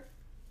there.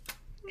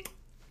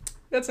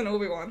 That's an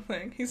Obi-Wan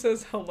thing. He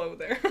says, hello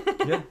there.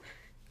 Yeah.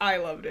 I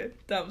loved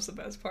it. That was the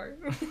best part.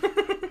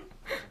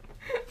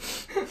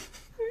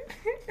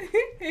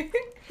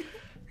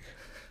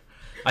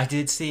 I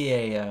did see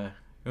it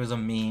was a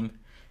meme,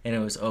 and it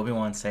was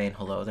Obi-Wan saying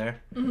hello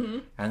there. Mm-hmm.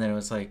 And then it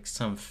was like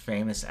some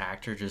famous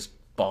actor just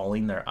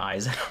bawling their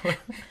eyes out.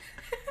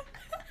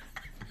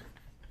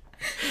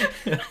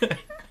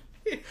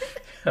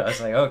 I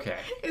was like, okay.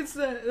 It's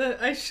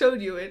I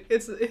showed you it.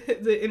 It's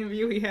the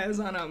interview he has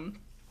on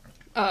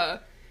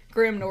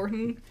Graham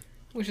Norton,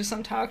 which is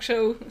some talk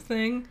show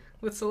thing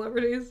with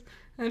celebrities.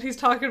 And he's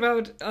talking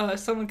about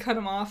someone cut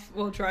him off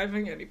while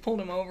driving, and he pulled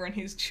him over, and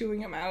he's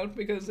chewing him out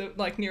because it,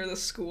 like near the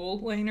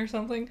school lane or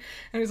something.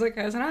 And he's like,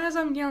 as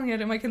I'm yelling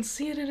at him, I can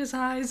see it in his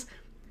eyes.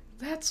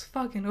 That's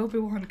fucking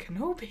Obi-Wan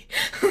Kenobi.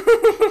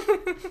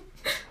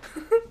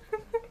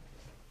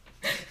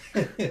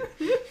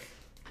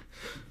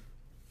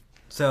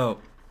 So,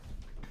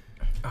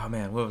 oh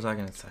man, what was I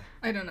gonna say?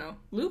 I don't know.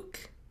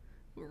 Luke?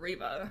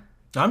 Reva.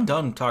 I'm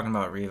done talking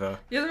about Reva.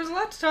 Yeah, there's a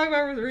lot to talk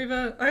about with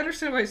Reva. I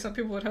understand why some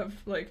people would have,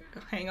 like,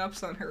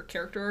 hang-ups on her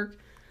character arc.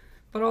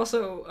 But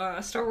also,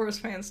 Star Wars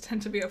fans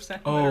tend to be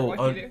upset no matter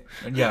what you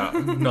do. Yeah,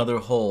 another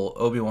whole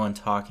Obi-Wan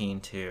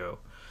talking to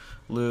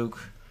Luke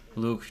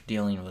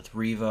dealing with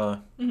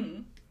Reva.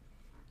 Mm-hmm.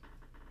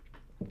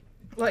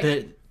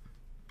 Like,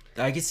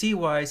 I can see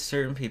why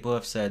certain people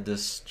have said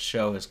this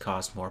show has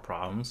caused more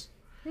problems.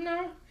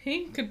 No,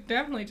 he could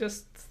definitely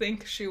just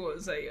think she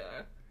was a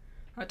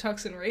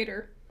Tuxan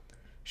Raider.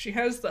 She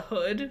has the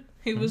hood.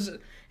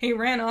 He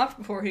ran off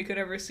before he could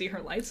ever see her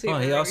lightsaber. Oh,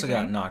 he also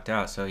got knocked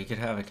out, so he could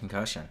have a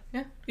concussion.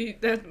 Yeah,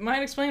 that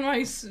might explain why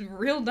he's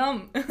real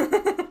dumb.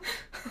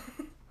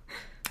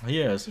 He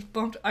is.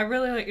 Bumped. I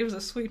really like. It was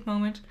a sweet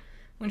moment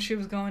when she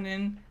was going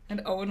in,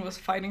 and Owen was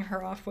fighting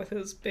her off with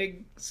his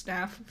big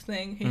staff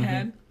thing he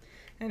had.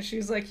 And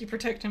she's like, you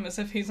protect him as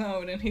if he's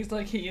own. And he's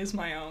like, he is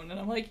my own. And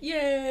I'm like,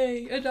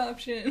 yay,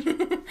 adoption.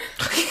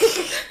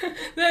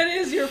 That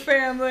is your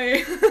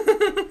family.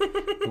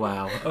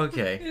 Wow,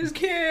 okay. His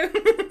kid.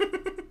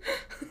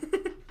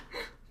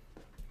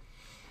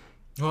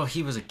 Well,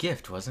 he was a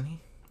gift, wasn't he?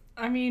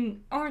 I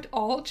mean, aren't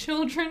all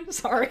children?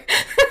 Sorry.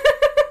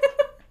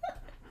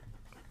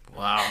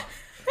 Wow.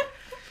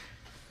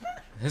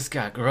 This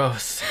got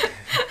gross.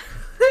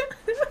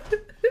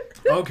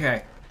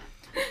 Okay.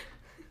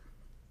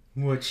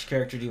 Which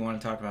character do you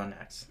want to talk about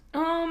next?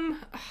 I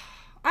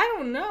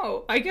don't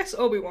know. I guess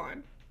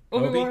Obi-Wan.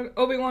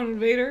 Obi-Wan and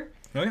Vader.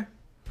 Okay.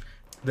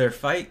 Their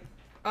fight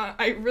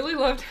I really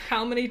loved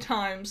how many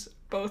times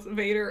both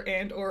Vader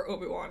and or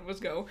Obi-Wan was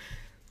go,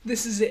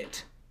 this is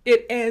it.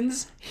 It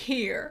ends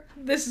here.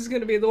 This is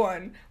gonna be the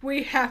one.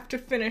 We have to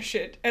finish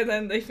it. And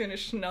then they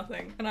finished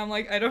nothing. And I'm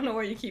like, I don't know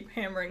why you keep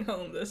hammering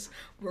home this.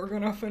 We're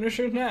gonna finish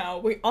it now.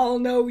 We all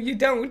know you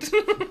don't.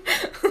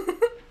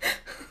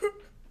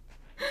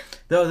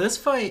 Though this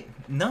fight,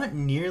 not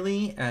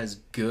nearly as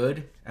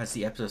good as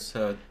the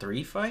episode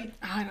 3 fight.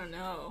 I don't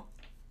know.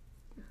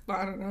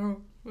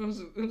 It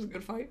was a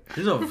good fight. This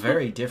is a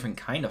very different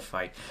kind of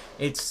fight.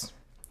 It's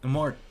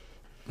more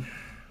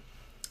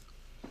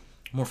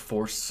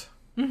force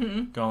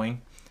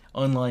going.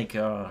 Unlike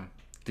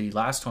the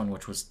last one,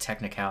 which was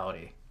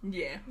technicality.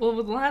 Yeah. Well,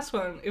 with the last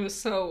one, it was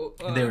so...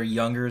 they were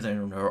younger, they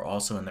were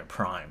also in their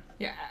prime.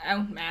 Yeah,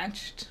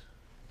 outmatched,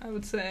 I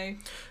would say.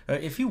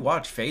 If you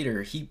watch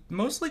Vader, he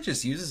mostly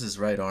just uses his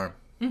right arm.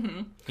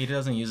 Mm-hmm. He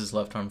doesn't use his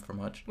left arm for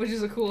much. Which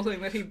is a cool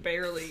thing that he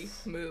barely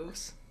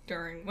moves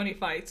when he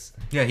fights.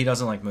 Yeah, he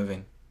doesn't like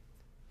moving.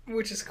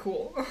 Which is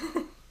cool.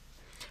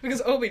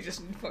 Because Obi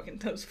just fucking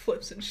does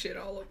flips and shit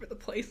all over the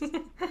place.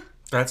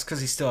 That's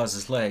because he still has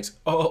his legs.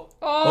 Oh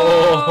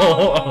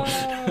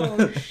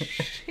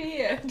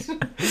shit.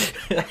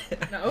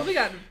 No, Obi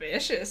got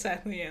vicious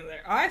at the end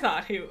there. I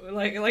thought he,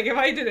 like if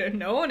I didn't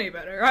know any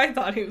better, I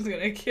thought he was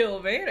gonna kill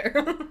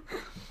Vader.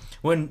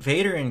 When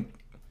Vader and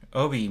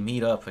Obi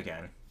meet up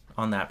again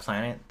on that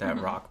planet, that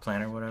rock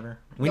planet or whatever.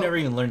 We never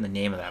even learned the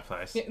name of that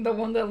place. Yeah, the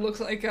one that looks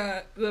like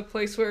the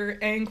place where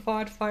Aang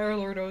fought Fire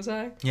Lord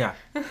Ozai. Yeah.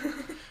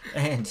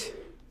 And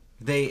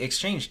they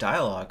exchanged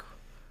dialogue.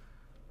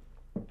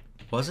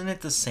 Wasn't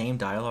it the same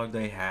dialogue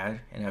they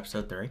had in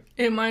episode 3?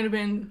 It might have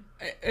been,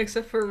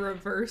 except for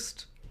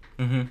reversed.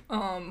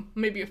 Mm-hmm.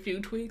 Maybe a few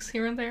tweaks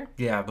here and there.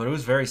 Yeah, but it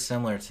was very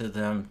similar to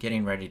them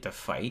getting ready to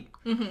fight.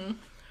 Mm-hmm.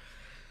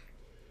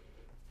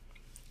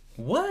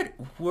 What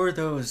were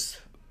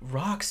those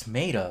rocks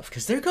made of?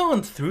 Because they're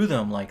going through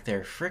them like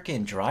they're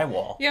freaking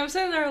drywall. Yeah, I'm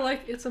saying they're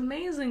like, it's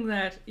amazing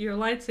that your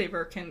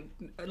lightsaber can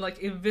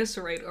like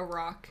eviscerate a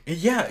rock.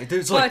 Yeah,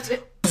 there's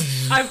like...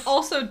 I've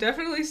also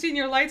definitely seen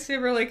your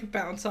lightsaber like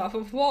bounce off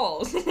of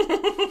walls.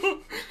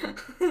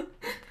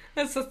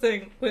 That's the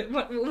thing.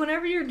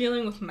 Whenever you're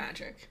dealing with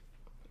magic,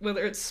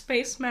 whether it's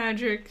space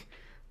magic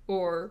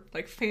or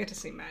like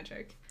fantasy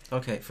magic.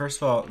 Okay,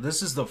 first of all,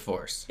 this is the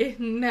Force.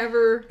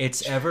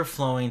 It's ever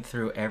flowing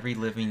through every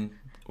living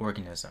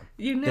organism.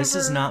 This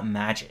is not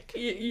magic.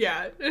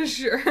 Yeah,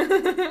 sure.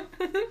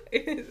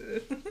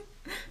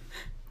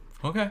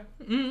 Okay.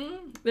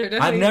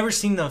 Mm-hmm. I've never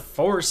seen the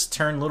Force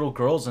turn little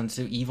girls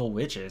into evil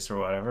witches or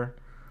whatever.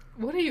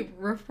 What are you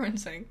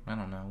referencing? I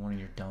don't know. One of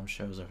your dumb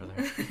shows over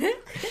there.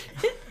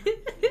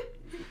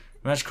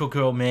 Magical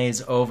Girl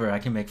May's over. I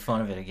can make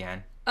fun of it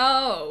again.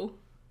 Oh.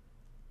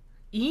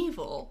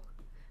 Evil?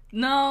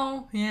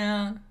 No.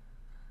 Yeah.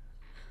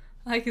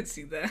 I could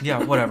see that.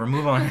 Yeah, whatever.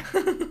 Move on.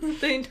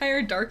 The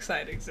entire dark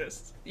side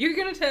exists. You're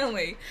gonna tell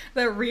me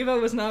that Reva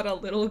was not a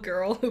little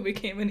girl who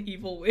became an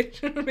evil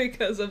witch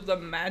because of the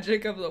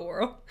magic of the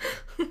world?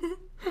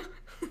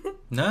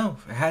 No,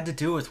 it had to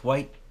do with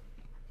white.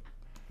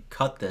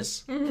 Cut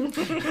this.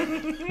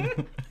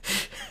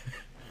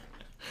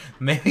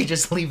 Maybe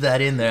just leave that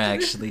in there,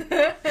 actually.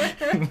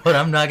 But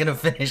I'm not gonna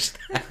finish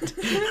that.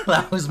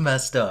 That was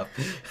messed up.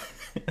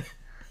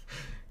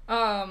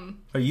 Are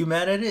you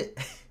mad at it?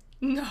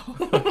 No.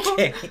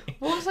 Okay.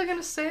 What was I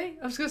gonna say?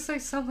 I was gonna say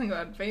something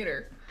about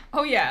Vader.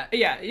 Oh yeah.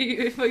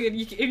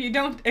 If you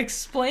don't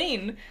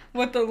explain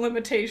what the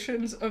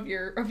limitations of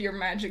your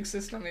magic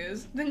system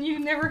is, then you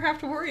never have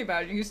to worry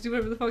about it. You just do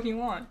whatever the fuck you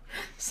want.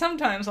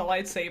 Sometimes a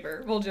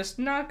lightsaber will just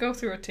not go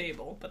through a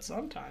table, but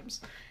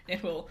sometimes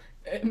it will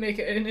make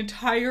an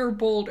entire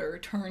boulder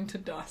turn to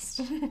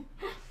dust.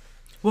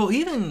 Well,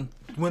 even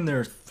when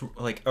they're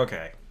like,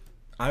 okay,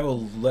 I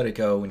will let it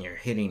go when you're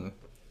hitting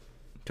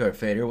Darth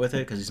Vader with it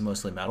because he's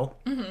mostly metal.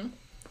 Mm-hmm.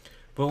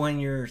 But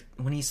when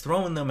he's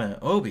throwing them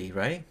at Obi,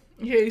 right?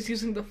 Yeah, he's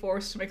using the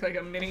Force to make like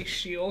a mini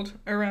shield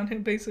around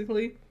him,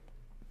 basically.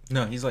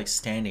 No, he's like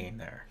standing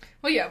there.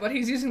 Well, yeah, but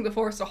he's using the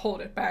Force to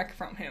hold it back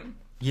from him.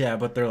 Yeah,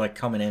 but they're like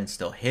coming in and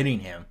still hitting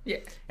him. Yeah.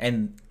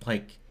 And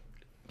like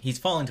he's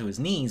falling to his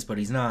knees, but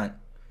he's not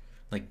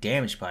like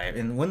damaged by it.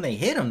 And when they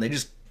hit him, they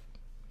just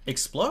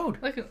explode.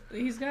 Like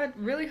he's got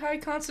really high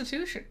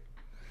constitution.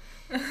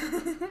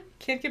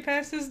 Can't get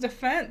past his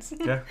defense.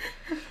 Yeah.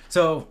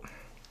 So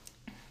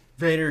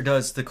Vader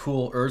does the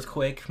cool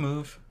earthquake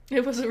move.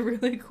 It was a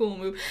really cool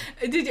move.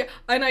 Did you?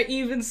 And I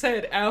even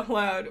said out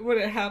loud when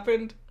it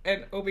happened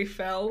and Obi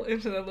fell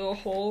into the little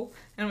hole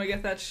and we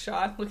get that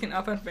shot looking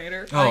up at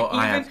Vader. Oh,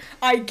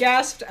 I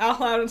gasped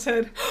out loud and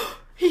said, oh,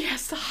 he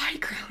has the high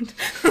ground.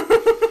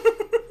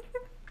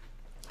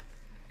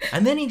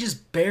 And then he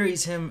just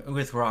buries him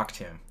with Rock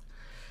Tomb.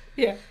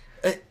 Yeah.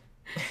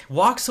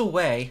 Walks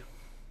away.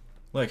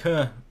 Like,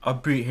 I'll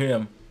beat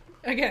him.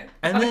 Again,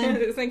 and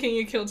then thinking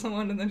you killed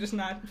someone and then just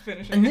not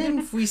finishing. And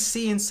then we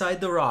see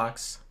inside the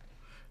rocks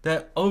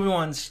that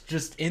Obi-Wan's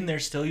just in there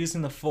still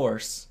using the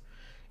Force.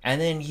 And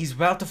then he's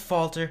about to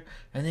falter.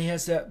 And then he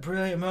has that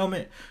brilliant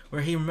moment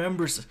where he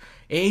remembers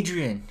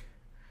Adrian.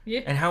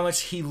 Yeah. And how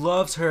much he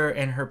loves her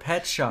and her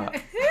pet shop.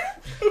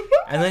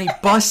 And then he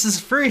busts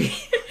free.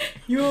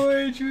 Yo,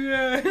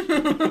 Adrian.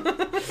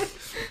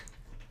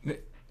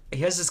 He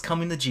has this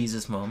coming to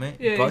Jesus moment.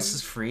 Yeah,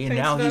 busts free, and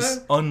now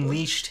he's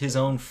unleashed his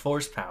own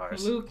force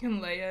powers. Luke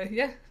and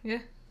Leia. Yeah.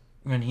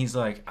 And he's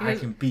like, I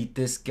can beat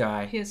this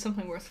guy. He has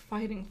something worth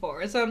fighting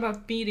for. It's not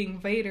about beating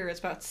Vader, it's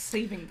about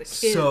saving the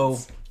kids. So,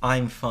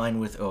 I'm fine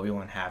with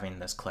Obi-Wan having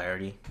this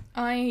clarity.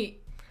 I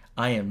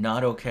am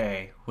not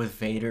okay with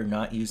Vader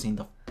not using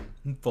the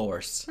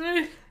Force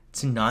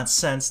to not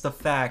sense the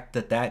fact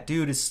that that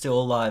dude is still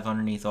alive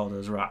underneath all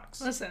those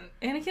rocks. Listen,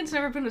 Anakin's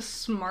never been a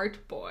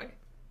smart boy.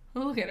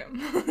 Look at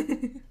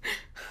him.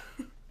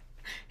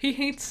 He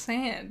hates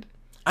sand.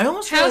 I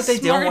almost feel like they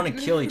don't want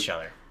to kill each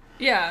other.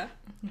 Yeah.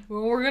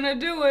 Well, we're gonna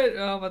do it,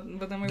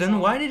 but then we Then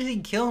won't. why did he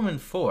kill him in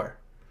 4?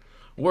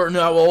 We're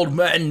now old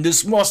men.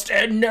 This must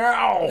end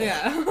now.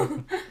 Yeah.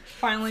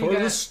 Finally, for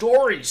the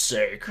story's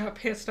sake. Got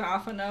pissed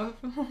off enough.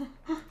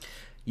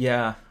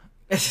 Yeah.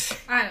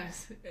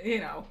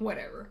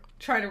 Whatever.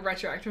 Try to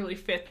retroactively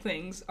fit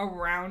things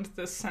around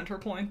the center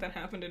point that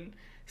happened in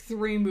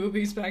 3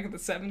 movies back in the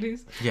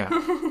 70s. Yeah.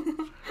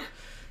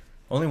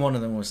 Only one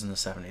of them was in the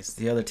 70s.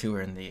 The other 2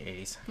 were in the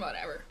 80s.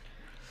 Whatever.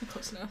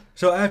 Close enough.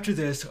 So after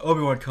this,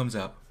 Obi-Wan comes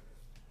up.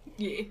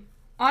 Yeah.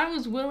 I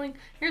was willing...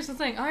 Here's the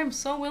thing. I am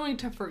so willing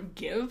to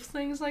forgive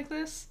things like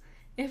this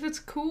if it's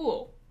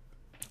cool.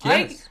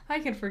 Yes. I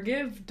can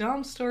forgive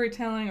dumb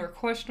storytelling or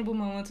questionable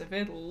moments if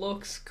it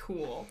looks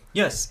cool.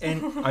 Yes,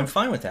 and I'm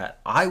fine with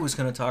that. I was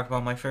going to talk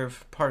about my favorite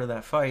part of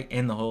that fight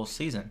in the whole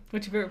season.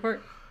 What's your favorite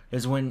part?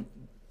 Is when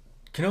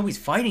Kenobi's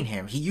fighting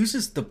him. He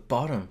uses the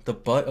butt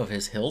of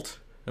his hilt,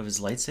 of his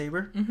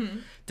lightsaber,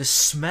 to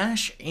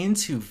smash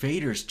into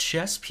Vader's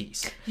chest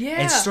piece.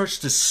 Yeah. And starts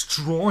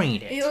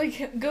destroying it.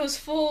 He, goes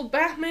full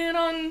Batman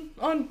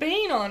on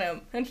Bane on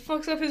him and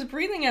fucks up his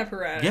breathing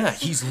apparatus. Yeah,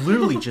 he's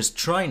literally just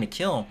trying to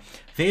kill him.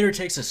 Vader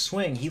takes a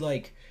swing. He,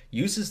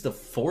 uses the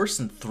Force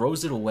and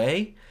throws it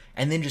away,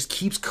 and then just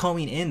keeps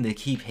coming in to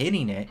keep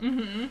hitting it.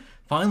 Mm-hmm.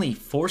 Finally,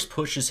 Force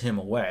pushes him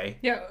away.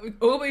 Yeah,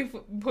 Obi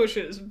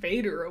pushes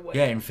Vader away.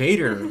 Yeah, and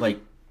Vader,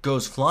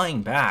 goes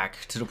flying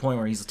back to the point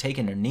where he's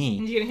taking a knee.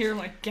 You can hear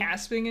him,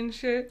 gasping and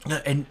shit.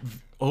 And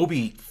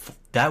Obi,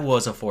 that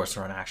was a Force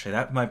run, actually.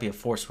 That might be a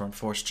Force run,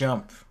 Force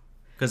jump.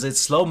 Because it's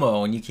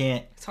slow-mo, and you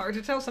can't... It's hard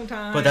to tell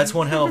sometimes. But that's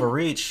one hell of a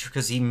reach,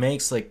 because he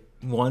makes,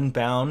 1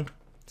 bound.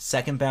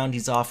 Second bound,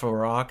 he's off a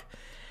rock.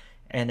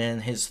 And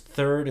then his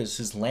third is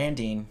his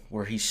landing,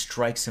 where he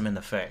strikes him in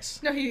the face.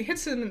 No, he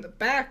hits him in the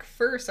back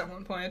first at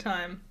one point in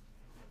time.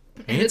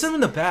 He hits him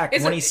in the back.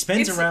 When he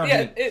spins around,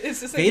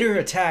 Vader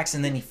attacks,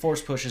 and then he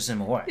Force pushes him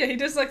away. Yeah, he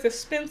does the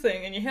spin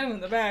thing, and you hit him in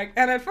the back.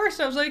 And at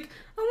first I was like,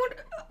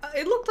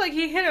 it looked like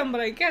he hit him, but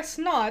I guess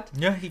not.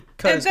 Yeah, he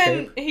cut his cape.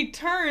 And then he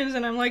turns,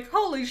 and I'm like,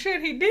 holy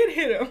shit, he did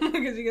hit him.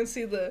 Because you can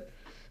see the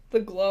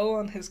glow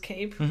on his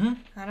cape. Mm-hmm.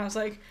 And I was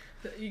like,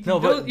 you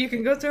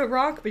can go through a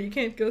rock, but you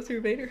can't go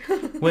through Vader.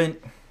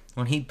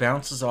 when he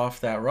bounces off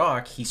that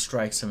rock, he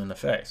strikes him in the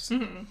face.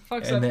 Mm-hmm.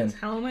 Fucks up his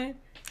helmet.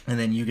 And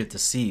then you get to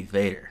see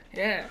Vader.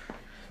 Yeah.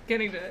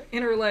 Getting to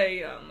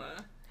interlay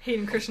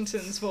Hayden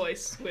Christensen's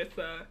voice with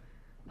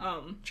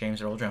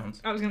James Earl Jones.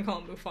 I was going to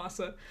call him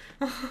Mufasa.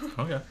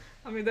 Okay.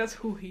 I mean, that's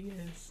who he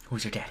is.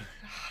 Who's your daddy?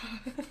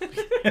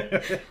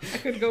 I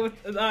could go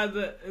with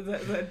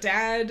the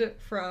dad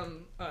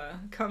from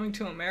Coming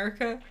to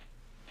America.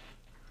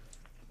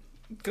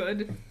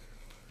 Good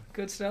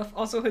stuff.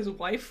 Also, his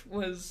wife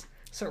was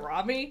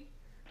Sarabi.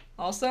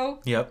 Also,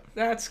 yep,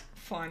 that's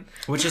fun.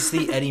 Which is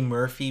the Eddie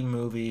Murphy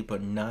movie,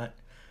 but not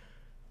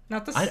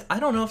the. I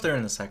don't know if they're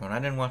in the second one. I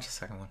didn't watch the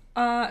second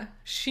one.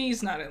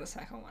 She's not in the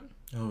second one.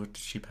 Oh, did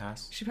she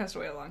pass? She passed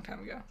away a long time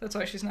ago. That's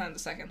why she's not in the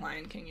second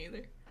Lion King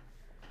either.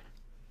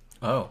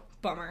 Oh,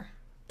 bummer.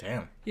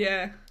 Damn.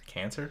 Yeah.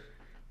 Cancer?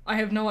 I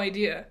have no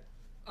idea.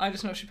 I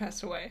just know she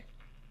passed away.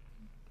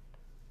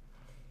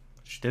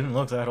 She didn't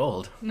look that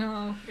old.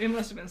 No, it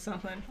must have been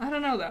something. I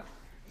don't know though.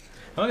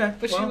 Okay.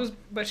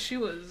 But she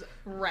was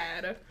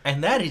rad.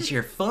 And that is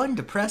your fun,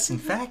 depressing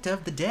fact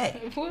of the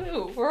day.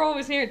 Woo! We're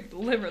always here to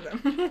deliver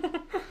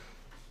them.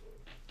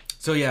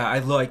 So yeah, I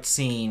liked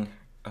seeing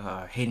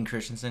Hayden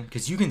Christensen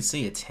because you can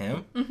see it's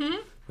him,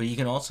 but you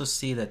can also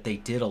see that they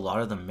did a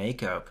lot of the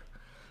makeup,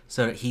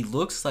 so that he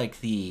looks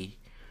like the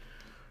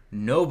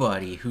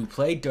nobody who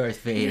played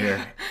Darth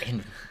Vader.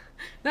 And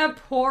that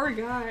poor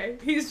guy.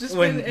 He's just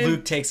when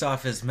Luke takes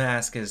off his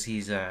mask as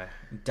he's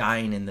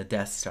dying in the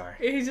Death Star.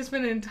 He's just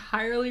been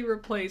entirely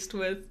replaced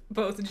with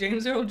both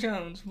James Earl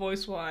Jones,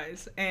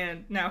 voice-wise,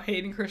 and now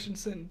Hayden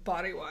Christensen,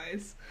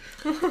 body-wise.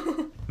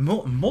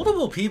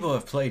 Multiple people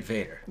have played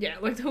Vader. Yeah,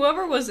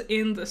 whoever was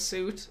in the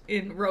suit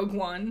in Rogue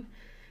One,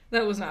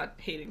 that was not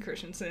Hayden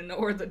Christensen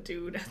or the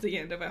dude at the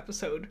end of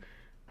episode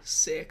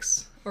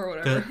 6 or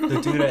whatever.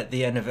 The dude at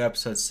the end of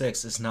episode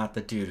 6 is not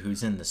the dude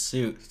who's in the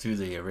suit through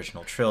the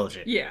original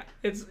trilogy. Yeah,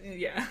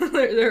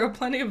 there are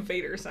plenty of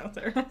Vaders out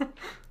there.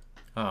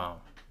 Oh.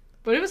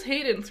 But it was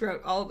Hayden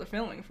throughout all of the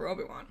filming for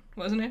Obi-Wan,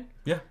 wasn't it?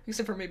 Yeah.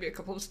 Except for maybe a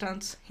couple of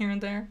stunts here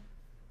and there.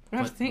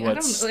 I don't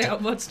know. Yeah,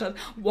 what stuff?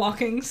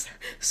 Walkings.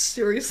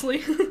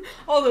 Seriously?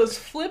 All those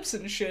flips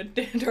and shit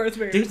Darth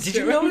Vader Did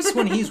you notice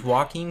when he's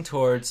walking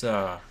towards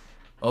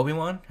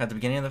Obi-Wan at the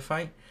beginning of the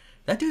fight?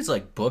 That dude's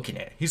like booking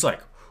it. He's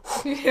like...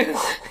 Yeah.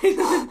 He's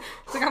like,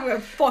 I'm gonna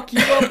fuck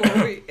you up,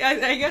 Obi.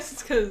 I guess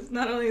it's because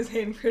not only is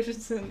Hayden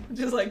Christensen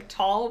just like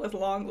tall with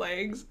long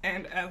legs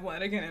and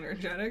athletic and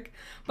energetic,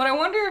 but I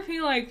wonder if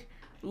he like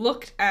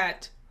looked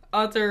at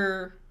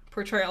other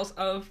portrayals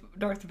of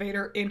Darth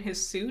Vader in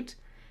his suit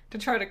to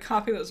try to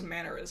copy those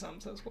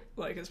mannerisms as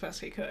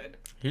best he could.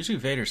 Usually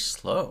Vader's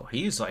slow.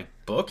 He's like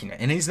booking it,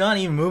 and he's not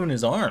even moving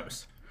his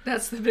arms.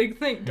 That's the big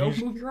thing.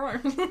 Don't move your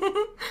arms.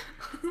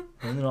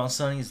 And then all of a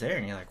sudden he's there,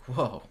 and you're like,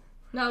 whoa.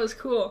 No, it was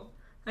cool.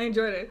 I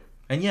enjoyed it.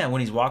 And yeah,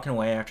 when he's walking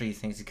away after he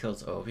thinks he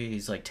kills Obi,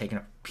 he's like taking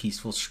a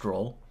peaceful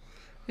stroll.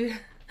 Yeah.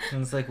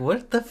 And it's like,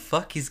 what the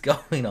fuck is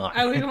going on?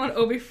 I leave when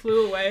Obi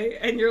flew away,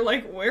 and you're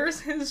like,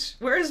 where's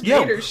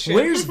Vader's ship?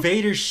 Where's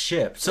Vader's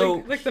ship? So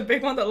like the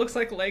big one that looks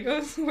like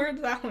Legos? Where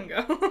did that one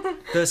go?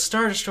 The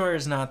Star Destroyer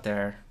is not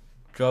there.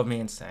 Drove me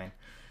insane.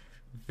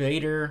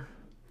 Vader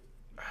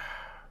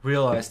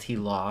realized he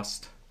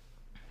lost.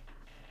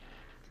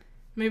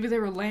 Maybe they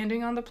were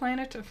landing on the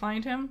planet to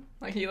find him.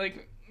 Like he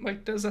like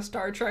does a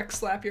Star Trek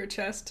slap your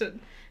chest to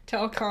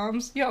tell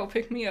comms, yo,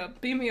 pick me up,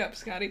 beam me up,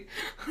 Scotty.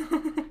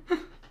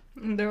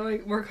 And they're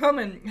like, we're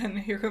coming, and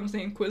here comes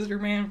the Inquisitor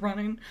man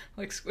running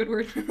like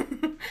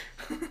Squidward.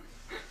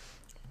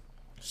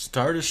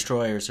 Star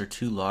Destroyers are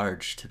too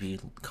large to be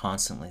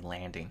constantly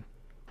landing.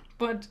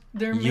 But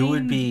you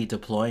would be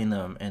deploying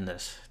them in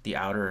the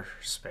outer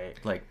space,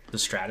 like the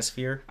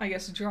stratosphere. I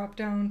guess drop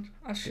down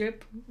a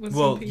ship with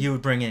Well, some people. you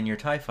would bring in your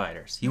TIE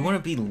fighters. You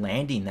wouldn't be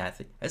landing that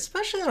thing,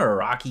 especially on a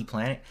rocky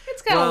planet.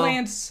 It's gotta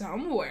land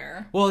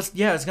somewhere. Well, it's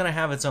going to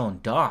have its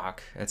own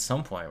dock at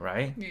some point,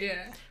 right?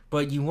 Yeah.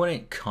 But you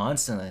wouldn't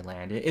constantly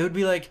land it. It would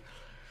be like,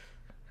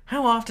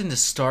 how often does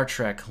Star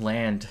Trek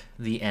land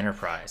the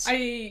Enterprise?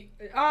 Yeah,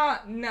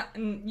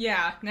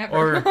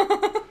 never.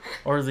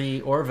 Or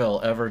the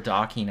Orville ever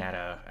docking at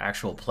a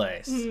actual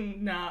place?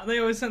 Nah, they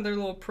always send their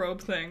little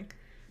probe thing.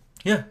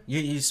 Yeah,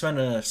 you spend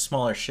a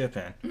smaller ship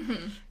in.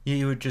 Mm-hmm.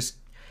 You would just...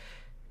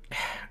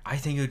 I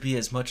think it would be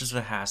as much as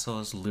a hassle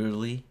as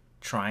literally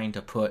trying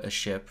to put a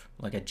ship,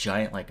 like a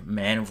giant like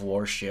man of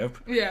war ship,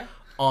 yeah,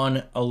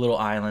 on a little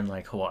island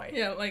like Hawaii.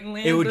 Yeah, like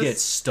land. It would get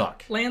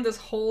stuck. Land this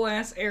whole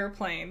ass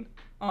airplane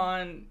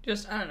on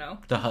just, I don't know,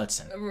 the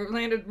Hudson.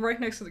 Landed right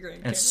next to the Grand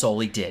Canyon. And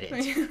Sully did it.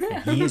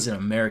 And he is an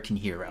American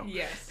hero.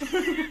 Yes.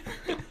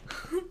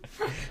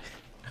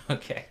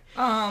 Okay.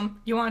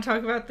 You want to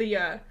talk about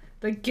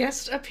the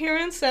guest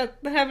appearance that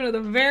happened at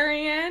the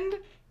very end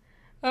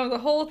of the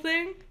whole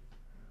thing?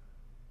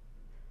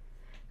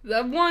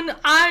 The one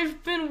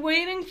I've been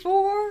waiting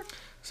for?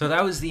 So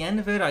that was the end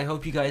of it. I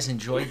hope you guys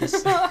enjoyed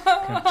this.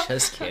 I'm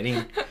just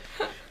kidding.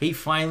 He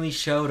finally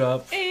showed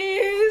up.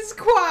 Is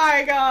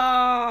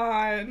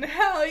Qui-Gon!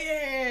 Hell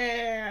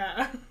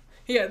yeah!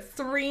 He had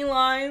 3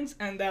 lines,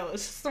 and that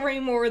was 3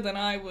 more than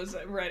I was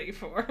ready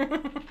for.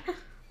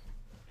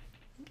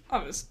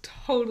 I was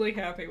totally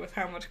happy with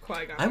how much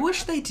Qui-Gon I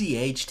wish they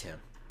de-aged him.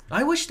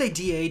 I wish they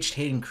de-aged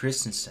Hayden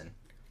Christensen,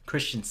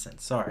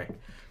 sorry.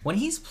 When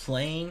he's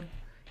playing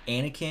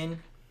Anakin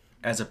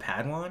as a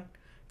Padawan,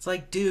 it's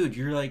like, dude,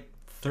 you're like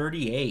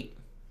 38.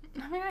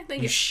 I mean, I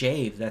think you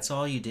shaved. That's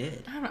all you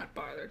did. I'm not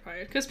bothered by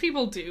it because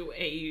people do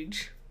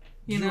age.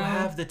 You know,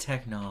 have the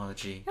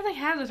technology. Yeah, they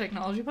have the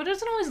technology, but it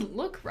doesn't always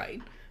look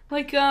right.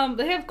 Like,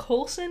 they have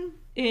Coulson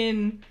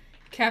in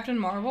Captain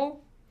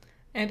Marvel,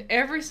 and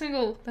every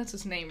single, that's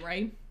his name,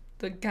 right?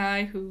 The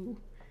guy who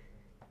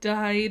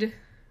died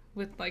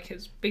with like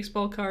his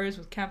baseball cards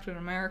with Captain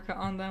America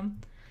on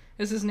them.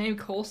 Is his name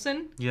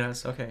Coulson?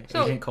 Yes, okay.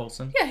 So, Agent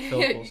Coulson. Yeah,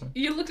 Coulson.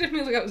 You looked at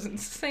me like I was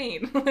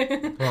insane.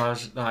 Well,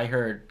 I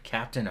heard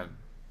Captain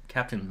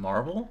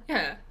Marvel?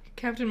 Yeah,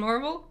 Captain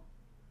Marvel.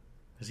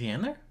 Is he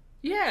in there?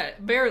 Yeah,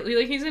 barely.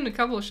 Like, he's in a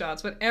couple of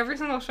shots, but every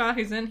single shot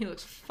he's in, he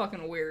looks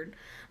fucking weird.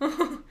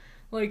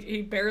 Like,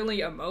 he barely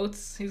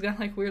emotes. He's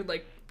got, like, weird,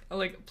 like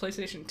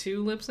PlayStation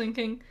 2 lip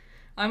syncing.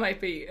 I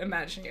might be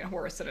imagining it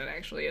worse than it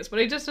actually is, but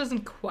it just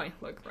doesn't quite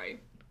look right.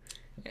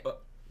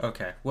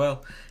 Okay,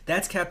 well,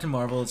 that's Captain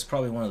Marvel. It's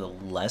probably one of the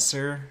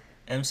lesser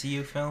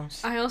MCU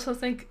films. I also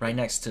think... right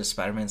next to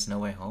Spider-Man's No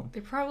Way Home.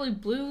 They probably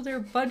blew their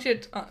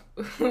budget on...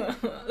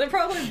 they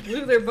probably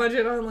blew their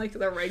budget on, like,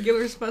 the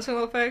regular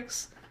special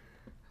effects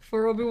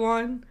for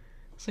Obi-Wan.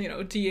 So, you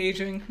know,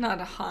 de-aging,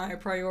 not a high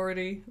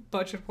priority,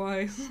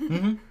 budget-wise.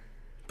 Mm-hmm.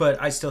 But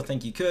I still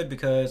think you could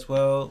because,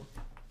 well,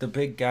 the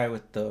big guy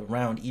with the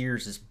round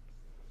ears is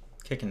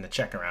kicking the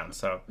check around,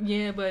 so...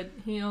 Yeah, but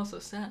he also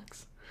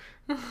sucks.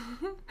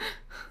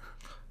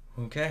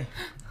 Okay.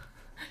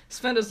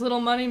 Spend as little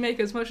money, make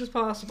as much as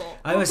possible.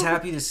 I was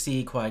happy to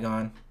see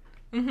Qui-Gon.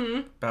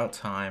 Mm-hmm. About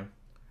time.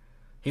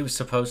 He was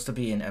supposed to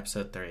be in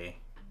episode 3.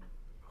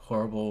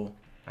 Horrible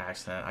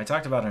accident. I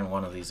talked about it in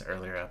one of these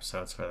earlier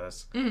episodes for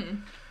this.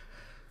 Mm-hmm.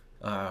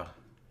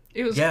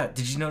 It was. Yeah,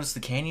 did you notice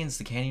the canyon's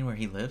the canyon where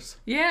he lives?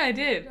 Yeah, I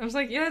did. I was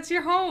like, yeah, it's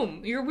your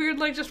home. Your weird,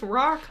 like, just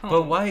rock home.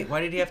 But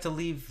why did he have to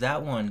leave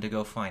that one to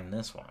go find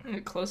this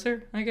one?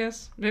 Closer, I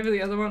guess. Maybe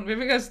the other one.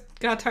 Maybe you guys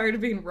got tired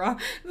of being rock.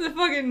 The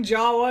fucking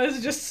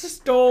Jawas just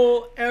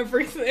stole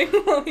everything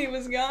while he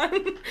was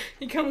gone.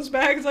 He comes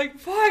back, it's like,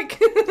 fuck.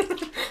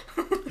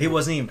 He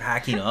wasn't even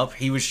packing up.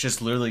 He was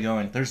just literally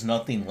going, there's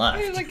nothing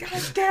left. He's like,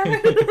 God damn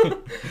it.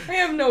 I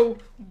have no...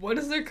 What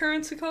is their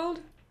currency called?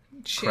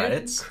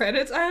 Credits?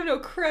 Credits? I have no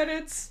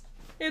credits.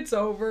 It's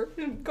over.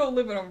 Go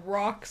live in a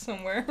rock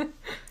somewhere.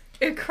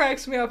 It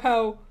cracks me up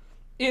how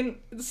in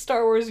the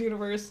Star Wars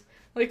universe,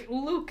 like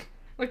Luke,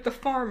 like the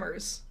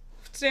farmers,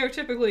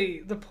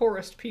 stereotypically the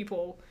poorest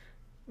people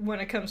when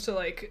it comes to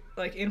like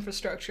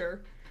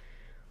infrastructure.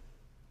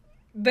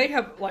 They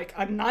have like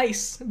a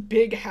nice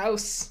big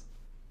house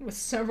with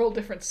several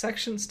different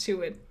sections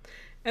to it.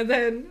 And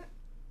then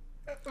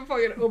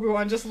fucking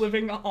Obi-Wan just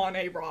living on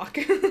a rock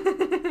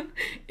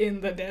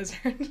in the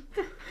desert.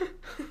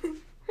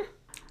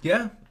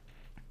 Yeah.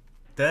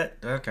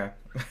 Okay.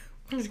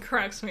 It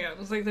cracks me up.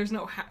 It's like there's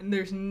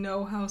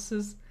no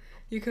houses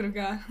you could have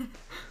got.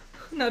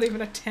 Not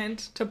even a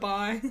tent to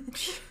buy.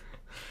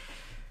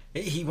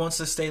 He wants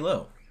to stay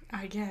low.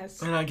 I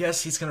guess. And I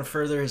guess he's going to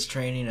further his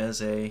training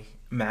as a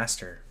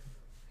master.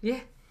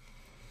 Yeah.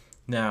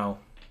 Now,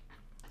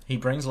 he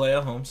brings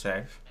Leia home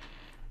safe.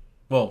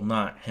 Well,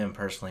 not him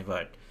personally,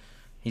 but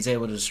he's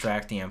able to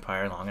distract the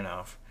Empire long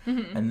enough.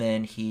 Mm-hmm. And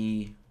then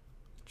he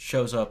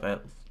shows up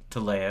to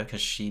Leia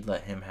because she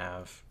let him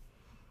have...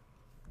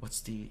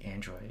 What's the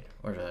android?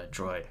 Or the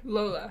droid?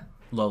 Lola.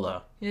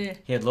 Yeah.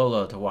 He had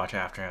Lola to watch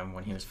after him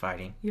when he was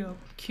fighting. Yo,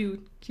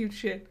 cute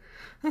shit.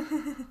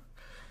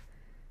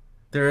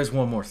 There is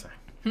one more thing.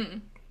 Hmm.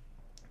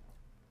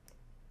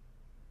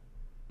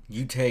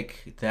 You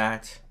take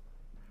that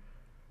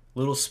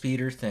little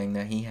speeder thing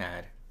that he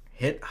had,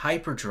 hit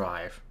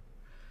hyperdrive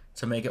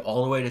to make it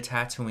all the way to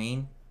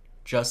Tatooine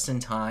just in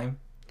time.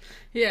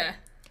 Yeah.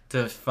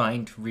 To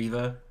find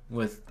Reva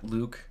with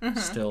Luke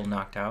still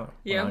knocked out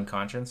or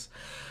unconscious.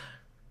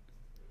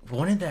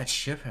 Wouldn't that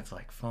ship have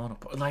like fallen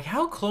apart? Like,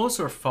 how close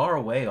or far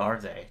away are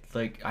they?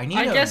 Like, I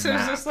guess it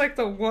was just like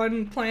the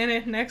one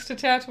planet next to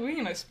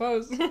Tatooine, I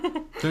suppose.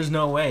 There's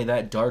no way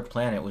that dark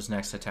planet was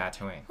next to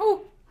Tatooine.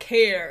 Who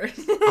cares?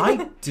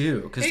 I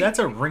do, because that's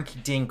a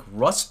rinky-dink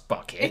rust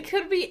bucket. It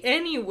could be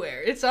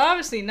anywhere. It's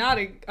obviously not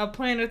a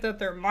planet that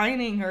they're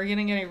mining or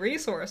getting any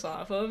resource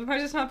off of. It might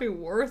just not be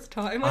worth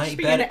talking. It might just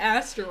be an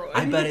asteroid.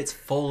 I bet it's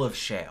full of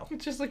shale.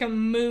 It's just like a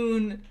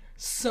moon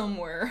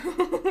somewhere.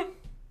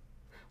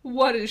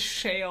 What is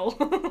shale?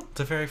 It's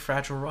a very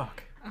fragile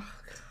rock. Oh,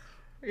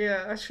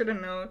 yeah, I should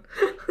have known.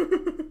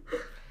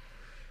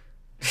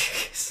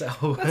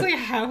 So that's like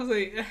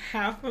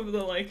half of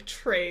the like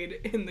trade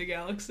in the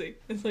galaxy.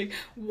 It's like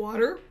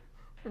water,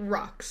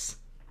 rocks,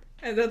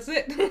 and that's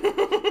it.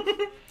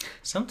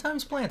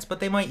 Sometimes plants, but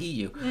they might eat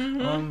you.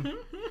 Mm-hmm.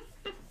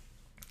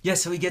 Yeah,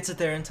 so he gets it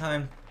there in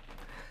time.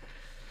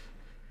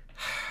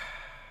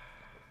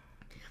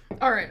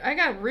 All right, I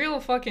got real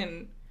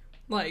fucking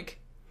like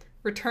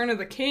Return of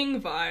the King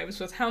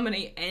vibes with how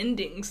many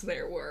endings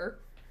there were.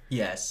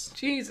 Yes.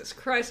 Jesus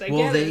Christ, I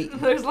get it.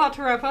 There's a lot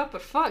to wrap up,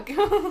 but fuck.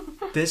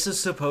 This is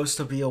supposed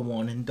to be a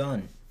one and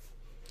done.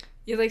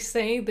 Yeah, they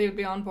say they'd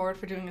be on board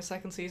for doing a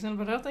second season,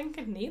 but I don't think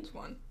it needs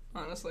one,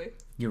 honestly.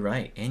 You're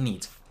right. It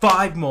needs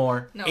 5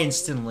 more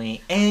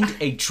instantly and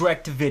a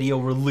direct-to-video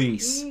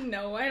release.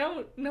 No, I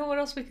don't know what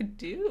else we could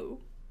do.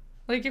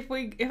 Like,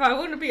 if I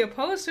wouldn't be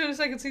opposed to a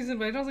second season,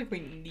 but I don't think we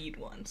need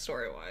one,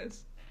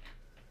 story-wise.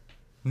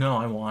 No,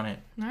 I want it.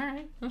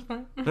 Alright, that's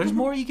fine. There's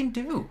more you can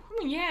do.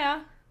 I mean,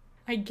 yeah,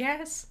 I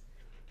guess.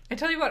 I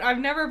tell you what, I've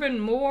never been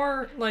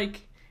more,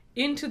 like,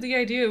 into the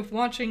idea of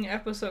watching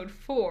episode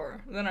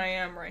 4 than I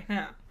am right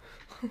now.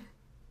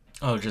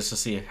 Oh, just to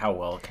see how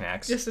well it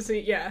connects? Just to see,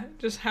 yeah,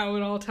 just how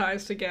it all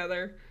ties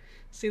together.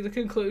 See the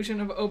conclusion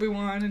of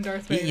Obi-Wan and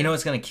Darth Vader. You know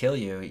what's going to kill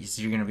you?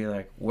 You're going to be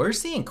like,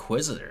 where's the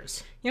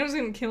Inquisitors? You know what's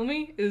going to kill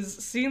me? Is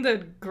seeing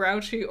that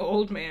grouchy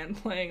old man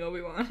playing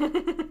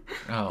Obi-Wan.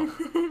 Oh.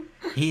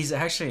 He's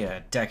actually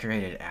a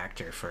decorated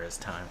actor for his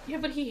time. Yeah,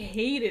 but he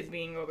hated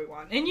being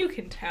Obi-Wan. And you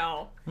can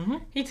tell.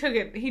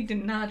 Mm-hmm. He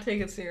did not take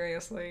it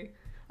seriously.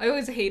 I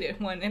always hate it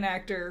when an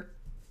actor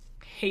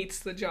hates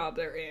the job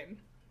they're in.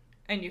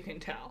 And you can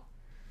tell.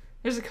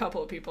 There's a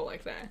couple of people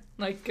like that.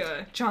 Like,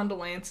 John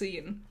Delancey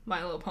in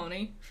My Little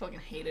Pony. Fucking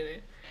hated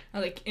it.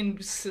 I, like,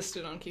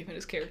 insisted on keeping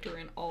his character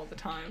in all the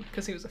time,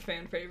 because he was a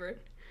fan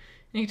favorite.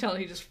 And you can tell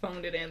he just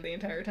phoned it in the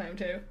entire time,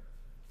 too.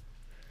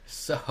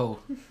 So,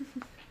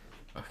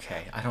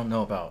 okay, I don't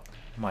know about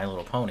My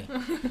Little Pony.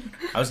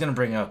 I was going to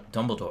bring up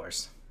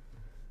Dumbledore's.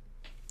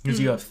 Because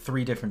you have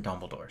 3 different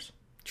Dumbledores.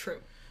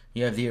 True.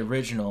 You have the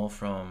original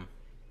from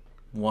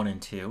 1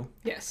 and 2.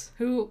 Yes.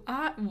 Who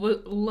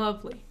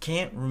lovely.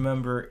 Can't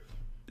remember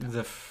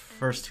the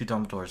first 2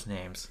 Dumbledores'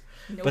 names.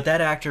 Nope. But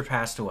that actor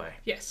passed away.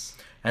 Yes.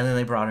 And then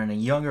they brought in a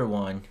younger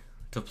one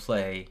to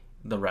play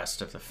the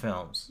rest of the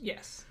films.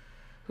 Yes.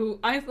 who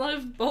I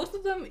love both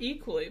of them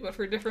equally, but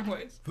for different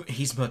ways.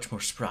 He's much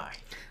more spry.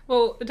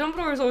 Well,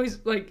 Dumbledore is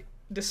always, like,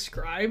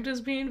 described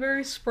as being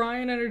very spry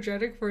and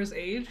energetic for his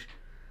age,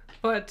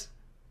 but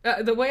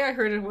the way I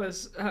heard it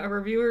was a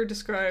reviewer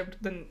described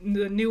the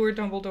newer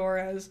Dumbledore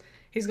as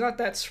he's got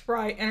that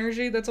spry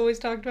energy that's always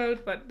talked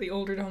about, but the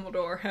older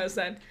Dumbledore has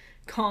that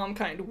calm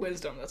kind of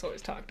wisdom that's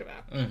always talked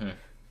about. Mm-hmm.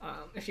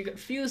 If you could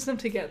fuse them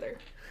together,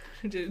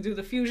 do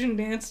the fusion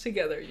dance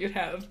together, you'd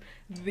have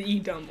the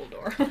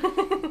Dumbledore.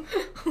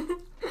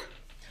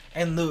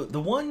 And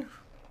the one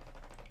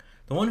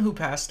who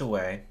passed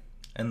away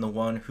and the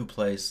one who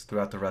plays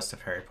throughout the rest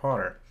of Harry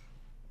Potter,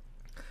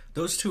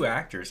 those two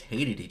actors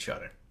hated each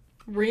other.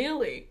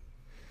 Really?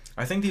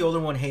 I think the older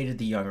one hated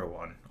the younger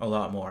one a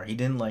lot more. He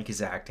didn't like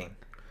his acting.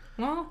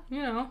 Well,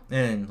 you know.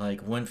 And,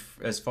 like, went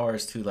as far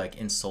as to, like,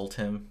 insult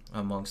him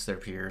amongst their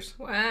peers.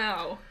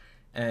 Wow.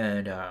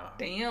 And,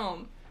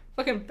 damn.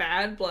 Fucking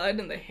bad blood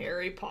in the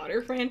Harry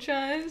Potter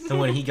franchise. And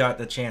when he got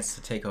the chance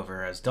to take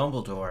over as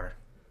Dumbledore,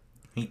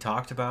 he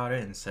talked about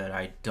it and said,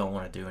 I don't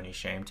want to do any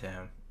shame to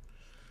him.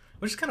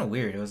 Which is kind of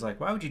weird. It was like,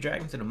 why would you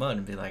drag him to the mud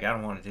and be like, I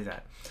don't want to do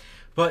that?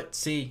 But,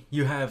 see,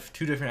 you have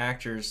two different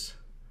actors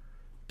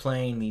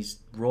playing these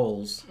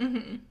roles,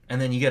 mm-hmm. and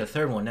then you get a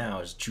third one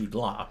now as Jude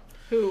Law.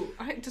 Who,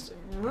 just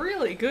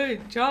really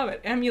good job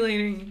at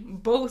emulating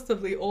both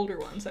of the older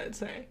ones, I'd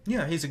say.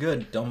 Yeah, he's a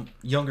good,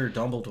 younger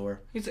Dumbledore.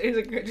 He's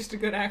just a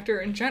good actor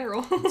in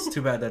general. It's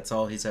too bad that's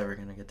all he's ever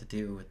going to get to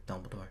do with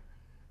Dumbledore.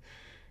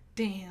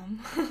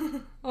 Damn.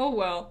 Oh,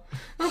 well.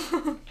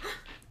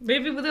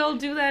 Maybe they'll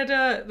do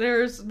that.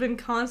 There's been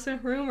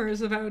constant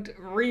rumors about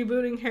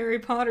rebooting Harry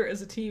Potter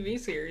as a TV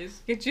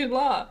series. Get Jude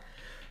Law.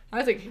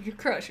 I think he could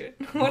crush it.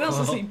 What else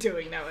is he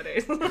doing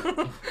nowadays?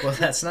 Well,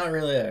 that's not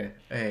really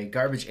a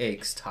garbage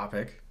eggs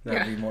topic.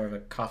 That would be more of a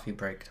coffee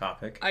break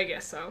topic. I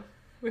guess so.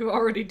 We've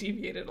already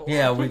deviated a lot.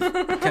 Yeah, we've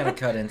kind of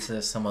cut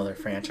into some other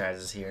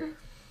franchises here.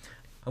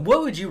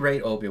 What would you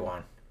rate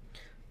Obi-Wan?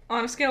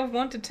 On a scale of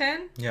 1 to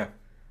 10? Yeah.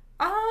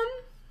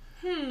 I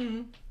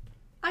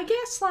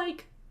guess,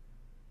 like,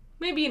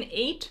 maybe an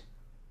 8.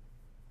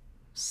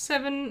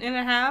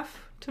 7.5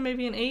 to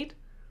maybe an 8.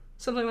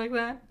 Something like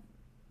that.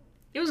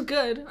 It was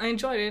good. I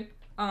enjoyed it.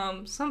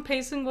 Some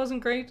pacing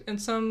wasn't great, and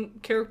some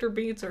character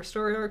beats or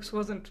story arcs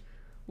wasn't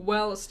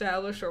well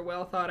established or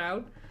well thought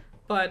out.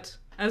 But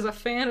as a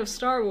fan of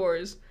Star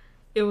Wars,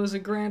 it was a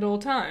grand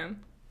old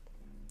time.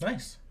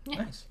 Nice.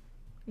 Yeah. Nice.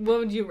 What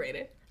would you rate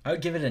it? I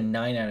would give it a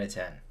 9 out of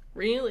 10.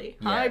 Really?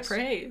 Yes. High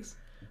praise.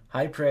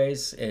 High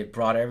praise. It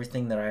brought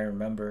everything that I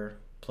remember,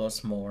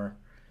 plus more.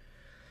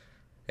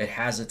 It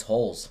has its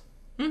holes.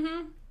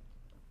 Mm-hmm.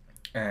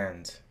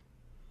 And,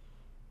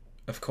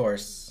 of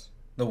course,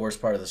 the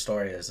worst part of the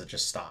story is it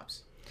just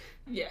stops.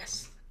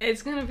 Yes.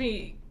 It's gonna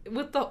be,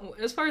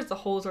 as far as the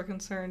holes are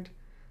concerned,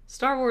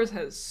 Star Wars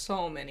has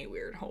so many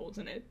weird holes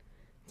in it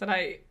that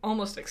I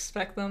almost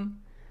expect them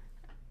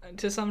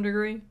to some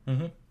degree.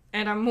 Mm-hmm.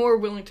 And I'm more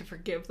willing to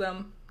forgive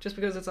them just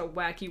because it's a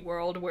wacky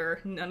world where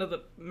none of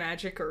the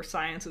magic or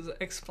science is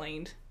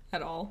explained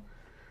at all.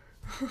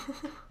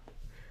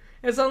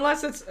 It's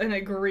unless it's an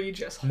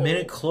egregious hole.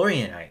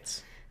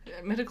 Midichlorianites.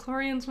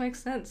 Midichlorians make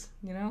sense,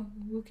 you know?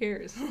 Who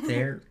cares?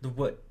 They're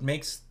what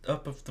makes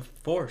up of the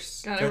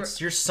Force. God, That's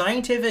your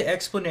scientific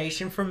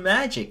explanation for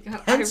magic.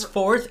 God,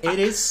 Henceforth, it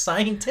is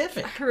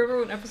scientific. I remember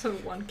when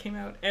episode 1 came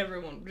out,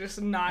 everyone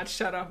just not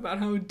shut up about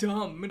how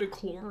dumb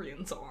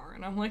midichlorians are.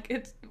 And I'm like,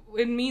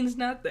 it means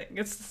nothing.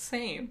 It's the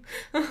same.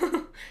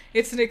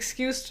 It's an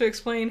excuse to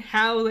explain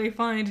how they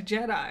find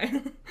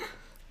Jedi.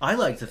 I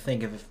like to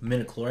think of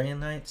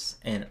midichlorianites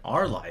in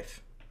our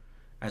life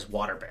as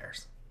water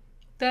bears.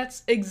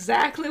 That's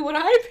exactly what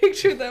I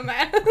picture them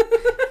as.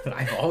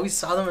 I've always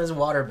saw them as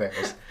water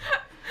bears.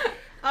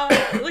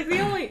 Like the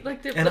only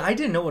and I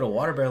didn't know what a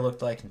water bear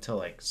looked like until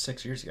like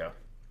 6 years ago.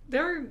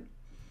 They're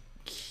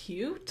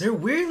cute. They're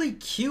weirdly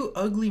cute,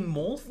 ugly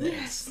mole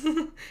things.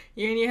 Yes.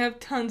 Yeah, and you have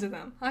tons of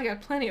them. I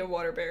got plenty of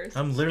water bears.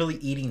 I'm literally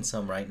eating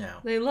some right now.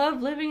 They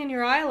love living in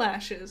your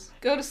eyelashes.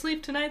 Go to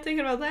sleep tonight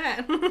thinking about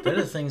that. They're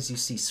the things you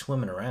see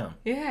swimming around.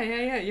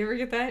 Yeah. You ever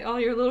get that? All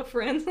your little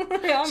friends?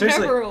 I'm Seriously,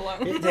 never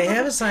alone. They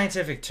have a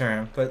scientific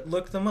term, but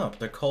look them up.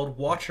 They're called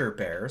watcher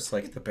bears,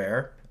 like the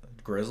bear,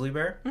 grizzly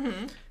bear.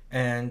 Mm-hmm.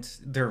 And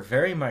they're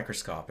very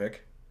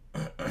microscopic.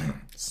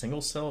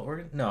 Single cell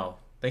organ? No.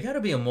 They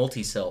gotta be a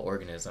multi-cell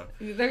organism.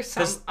 There's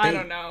some, I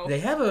don't know. They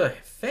have a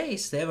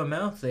face, they have a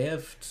mouth, they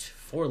have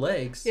 4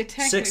 legs,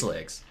 6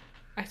 legs.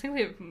 I think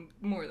they have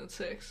more than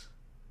 6.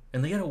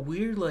 And they got a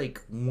weird, like,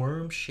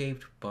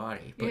 worm-shaped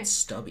body, but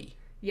stubby.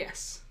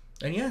 Yes.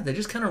 And yeah, they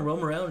just kind of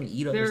roam around and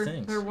eat other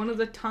things. They're one of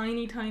the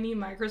tiny, tiny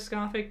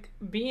microscopic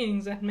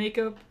beings that make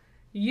up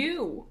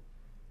you.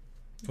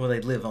 Well,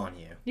 they live on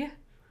you. Yeah.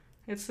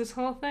 It's this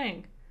whole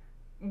thing.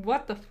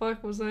 What the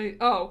fuck was I...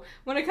 Oh,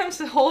 when it comes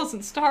to holes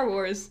in Star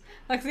Wars,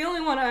 like, the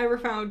only one I ever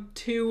found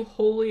too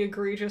wholly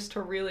egregious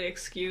to really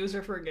excuse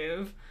or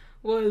forgive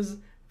was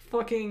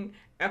fucking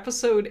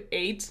episode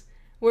 8,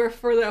 where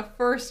for the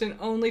first and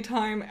only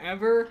time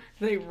ever,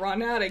 they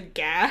run out of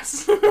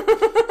gas.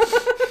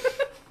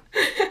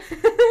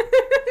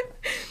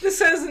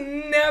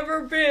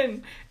 ever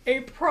been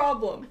a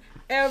problem,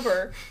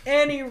 ever,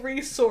 any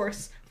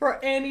resource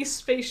for any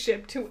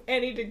spaceship to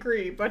any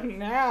degree, but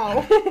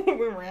now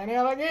we ran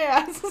out of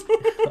gas.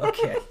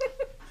 Okay.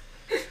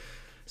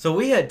 So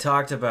we had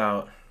talked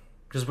about,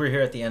 because we're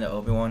here at the end of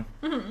Obi-Wan,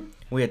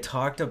 we had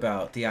talked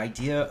about the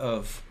idea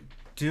of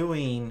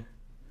doing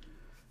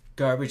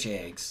garbage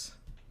eggs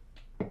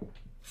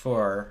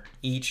for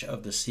each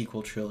of the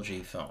sequel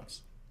trilogy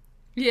films.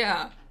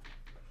 Yeah.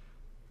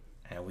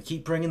 And we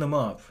keep bringing them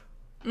up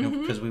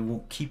because we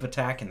will keep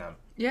attacking them.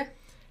 Yeah.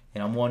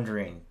 And I'm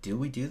wondering, do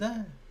we do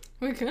that?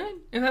 We could.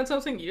 If that's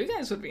something you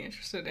guys would be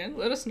interested in,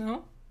 let us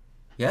know.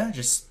 Yeah,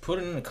 just put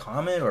it in a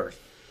comment or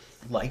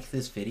like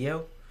this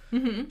video.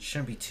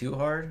 Shouldn't be too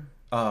hard.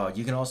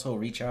 You can also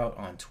reach out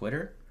on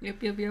Twitter.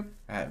 Yep.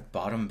 At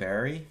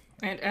Bottomberry.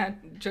 And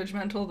at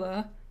Judgmental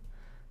the...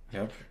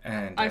 Yep,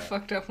 and... I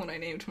fucked up when I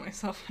named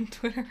myself on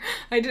Twitter.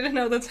 I didn't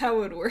know that's how it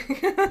would work.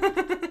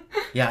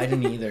 Yeah, I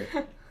didn't either.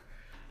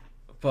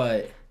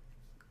 But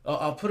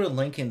I'll put a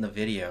link in the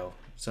video,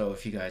 so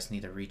if you guys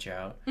need to reach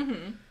out.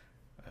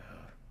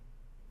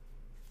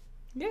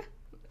 Yeah.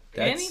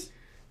 That's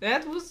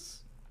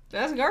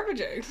That's garbage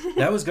eggs.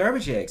 That was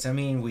garbage eggs. I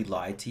mean, we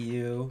lied to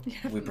you.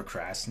 Yeah. We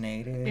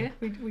procrastinated.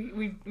 Yeah,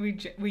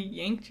 we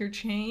yanked your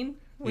chain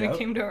when it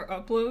came to our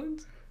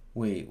uploads.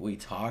 We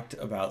talked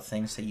about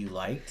things that you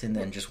liked and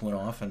then just went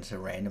off into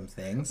random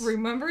things.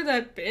 Remember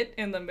that bit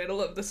in the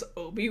middle of this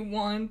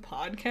Obi-Wan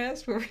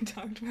podcast where we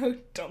talked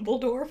about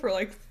Dumbledore for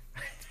like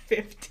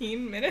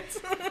 15 minutes?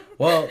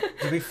 Well,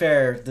 to be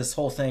fair, this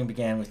whole thing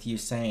began with you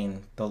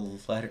saying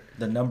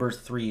the number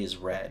 3 is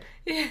red.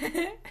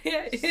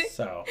 Yeah.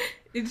 So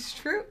It's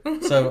true.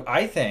 So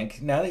I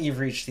think now that you've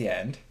reached the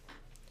end,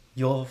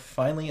 you'll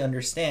finally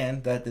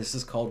understand that this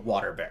is called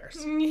water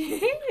bears.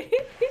 Leave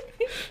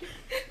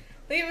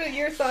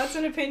your thoughts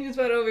and opinions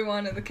about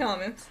Obi-Wan in the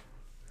comments.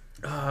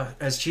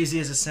 As cheesy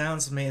as it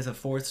sounds, may the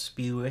Force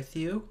be with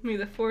you. May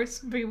the Force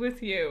be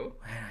with you.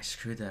 Man, I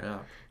screwed that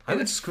up. I've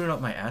been screwing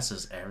up my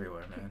S's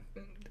everywhere, man.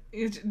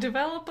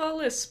 Develop a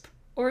lisp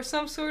or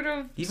some sort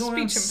of Even speech when I'm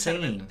impediment.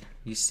 saying,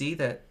 you see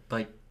that,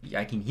 like,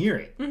 I can hear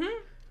it.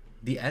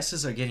 The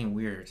S's are getting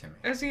weirder to me.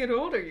 As you get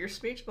older, your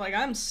speech, like,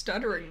 I'm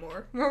stuttering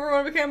more. Remember when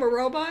I became a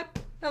robot?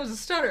 That was a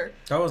stutter.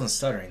 That wasn't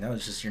stuttering. That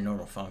was just your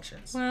normal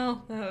functions.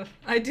 Well,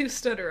 I do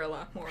stutter a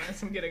lot more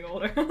as I'm getting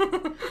older.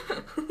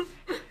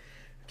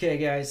 Okay,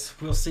 guys,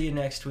 we'll see you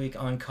next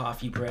week on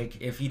Coffee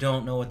Break. If you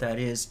don't know what that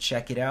is,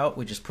 check it out.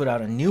 We just put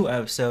out a new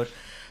episode.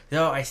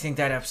 Though I think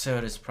that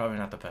episode is probably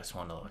not the best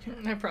one to look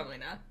at. Probably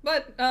not.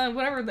 But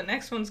whatever the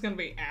next one's going to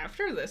be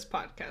after this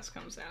podcast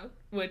comes out,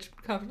 which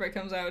Coffee Break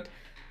comes out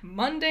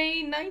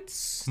Monday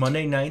nights?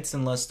 Monday nights,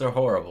 unless they're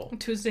horrible.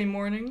 Tuesday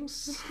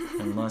mornings.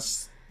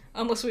 Unless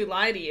we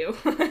lie to you.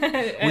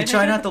 We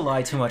try not to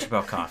lie too much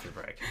about Coffee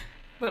Break.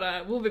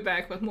 But we'll be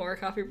back with more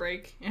Coffee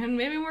Break and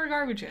maybe more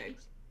garbage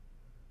eggs.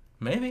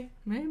 Maybe.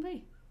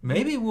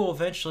 Maybe we'll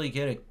eventually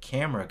get a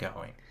camera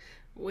going.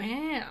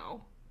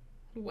 Wow.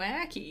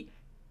 Wacky.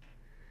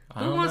 I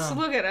Who don't wants know.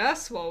 to look at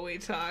us while we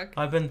talk?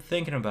 I've been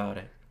thinking about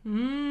it.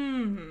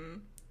 Hmm.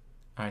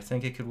 I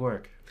think it could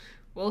work.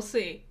 We'll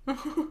see.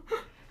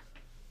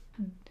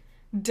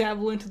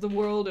 Dabble into the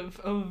world of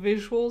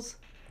visuals.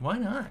 Why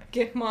not?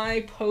 Get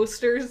my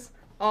posters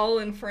all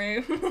in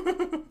frame.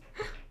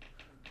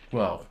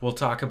 Well, we'll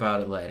talk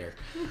about it later.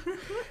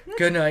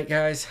 Good night,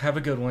 guys. Have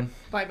a good one.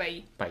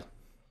 Bye-bye. Bye.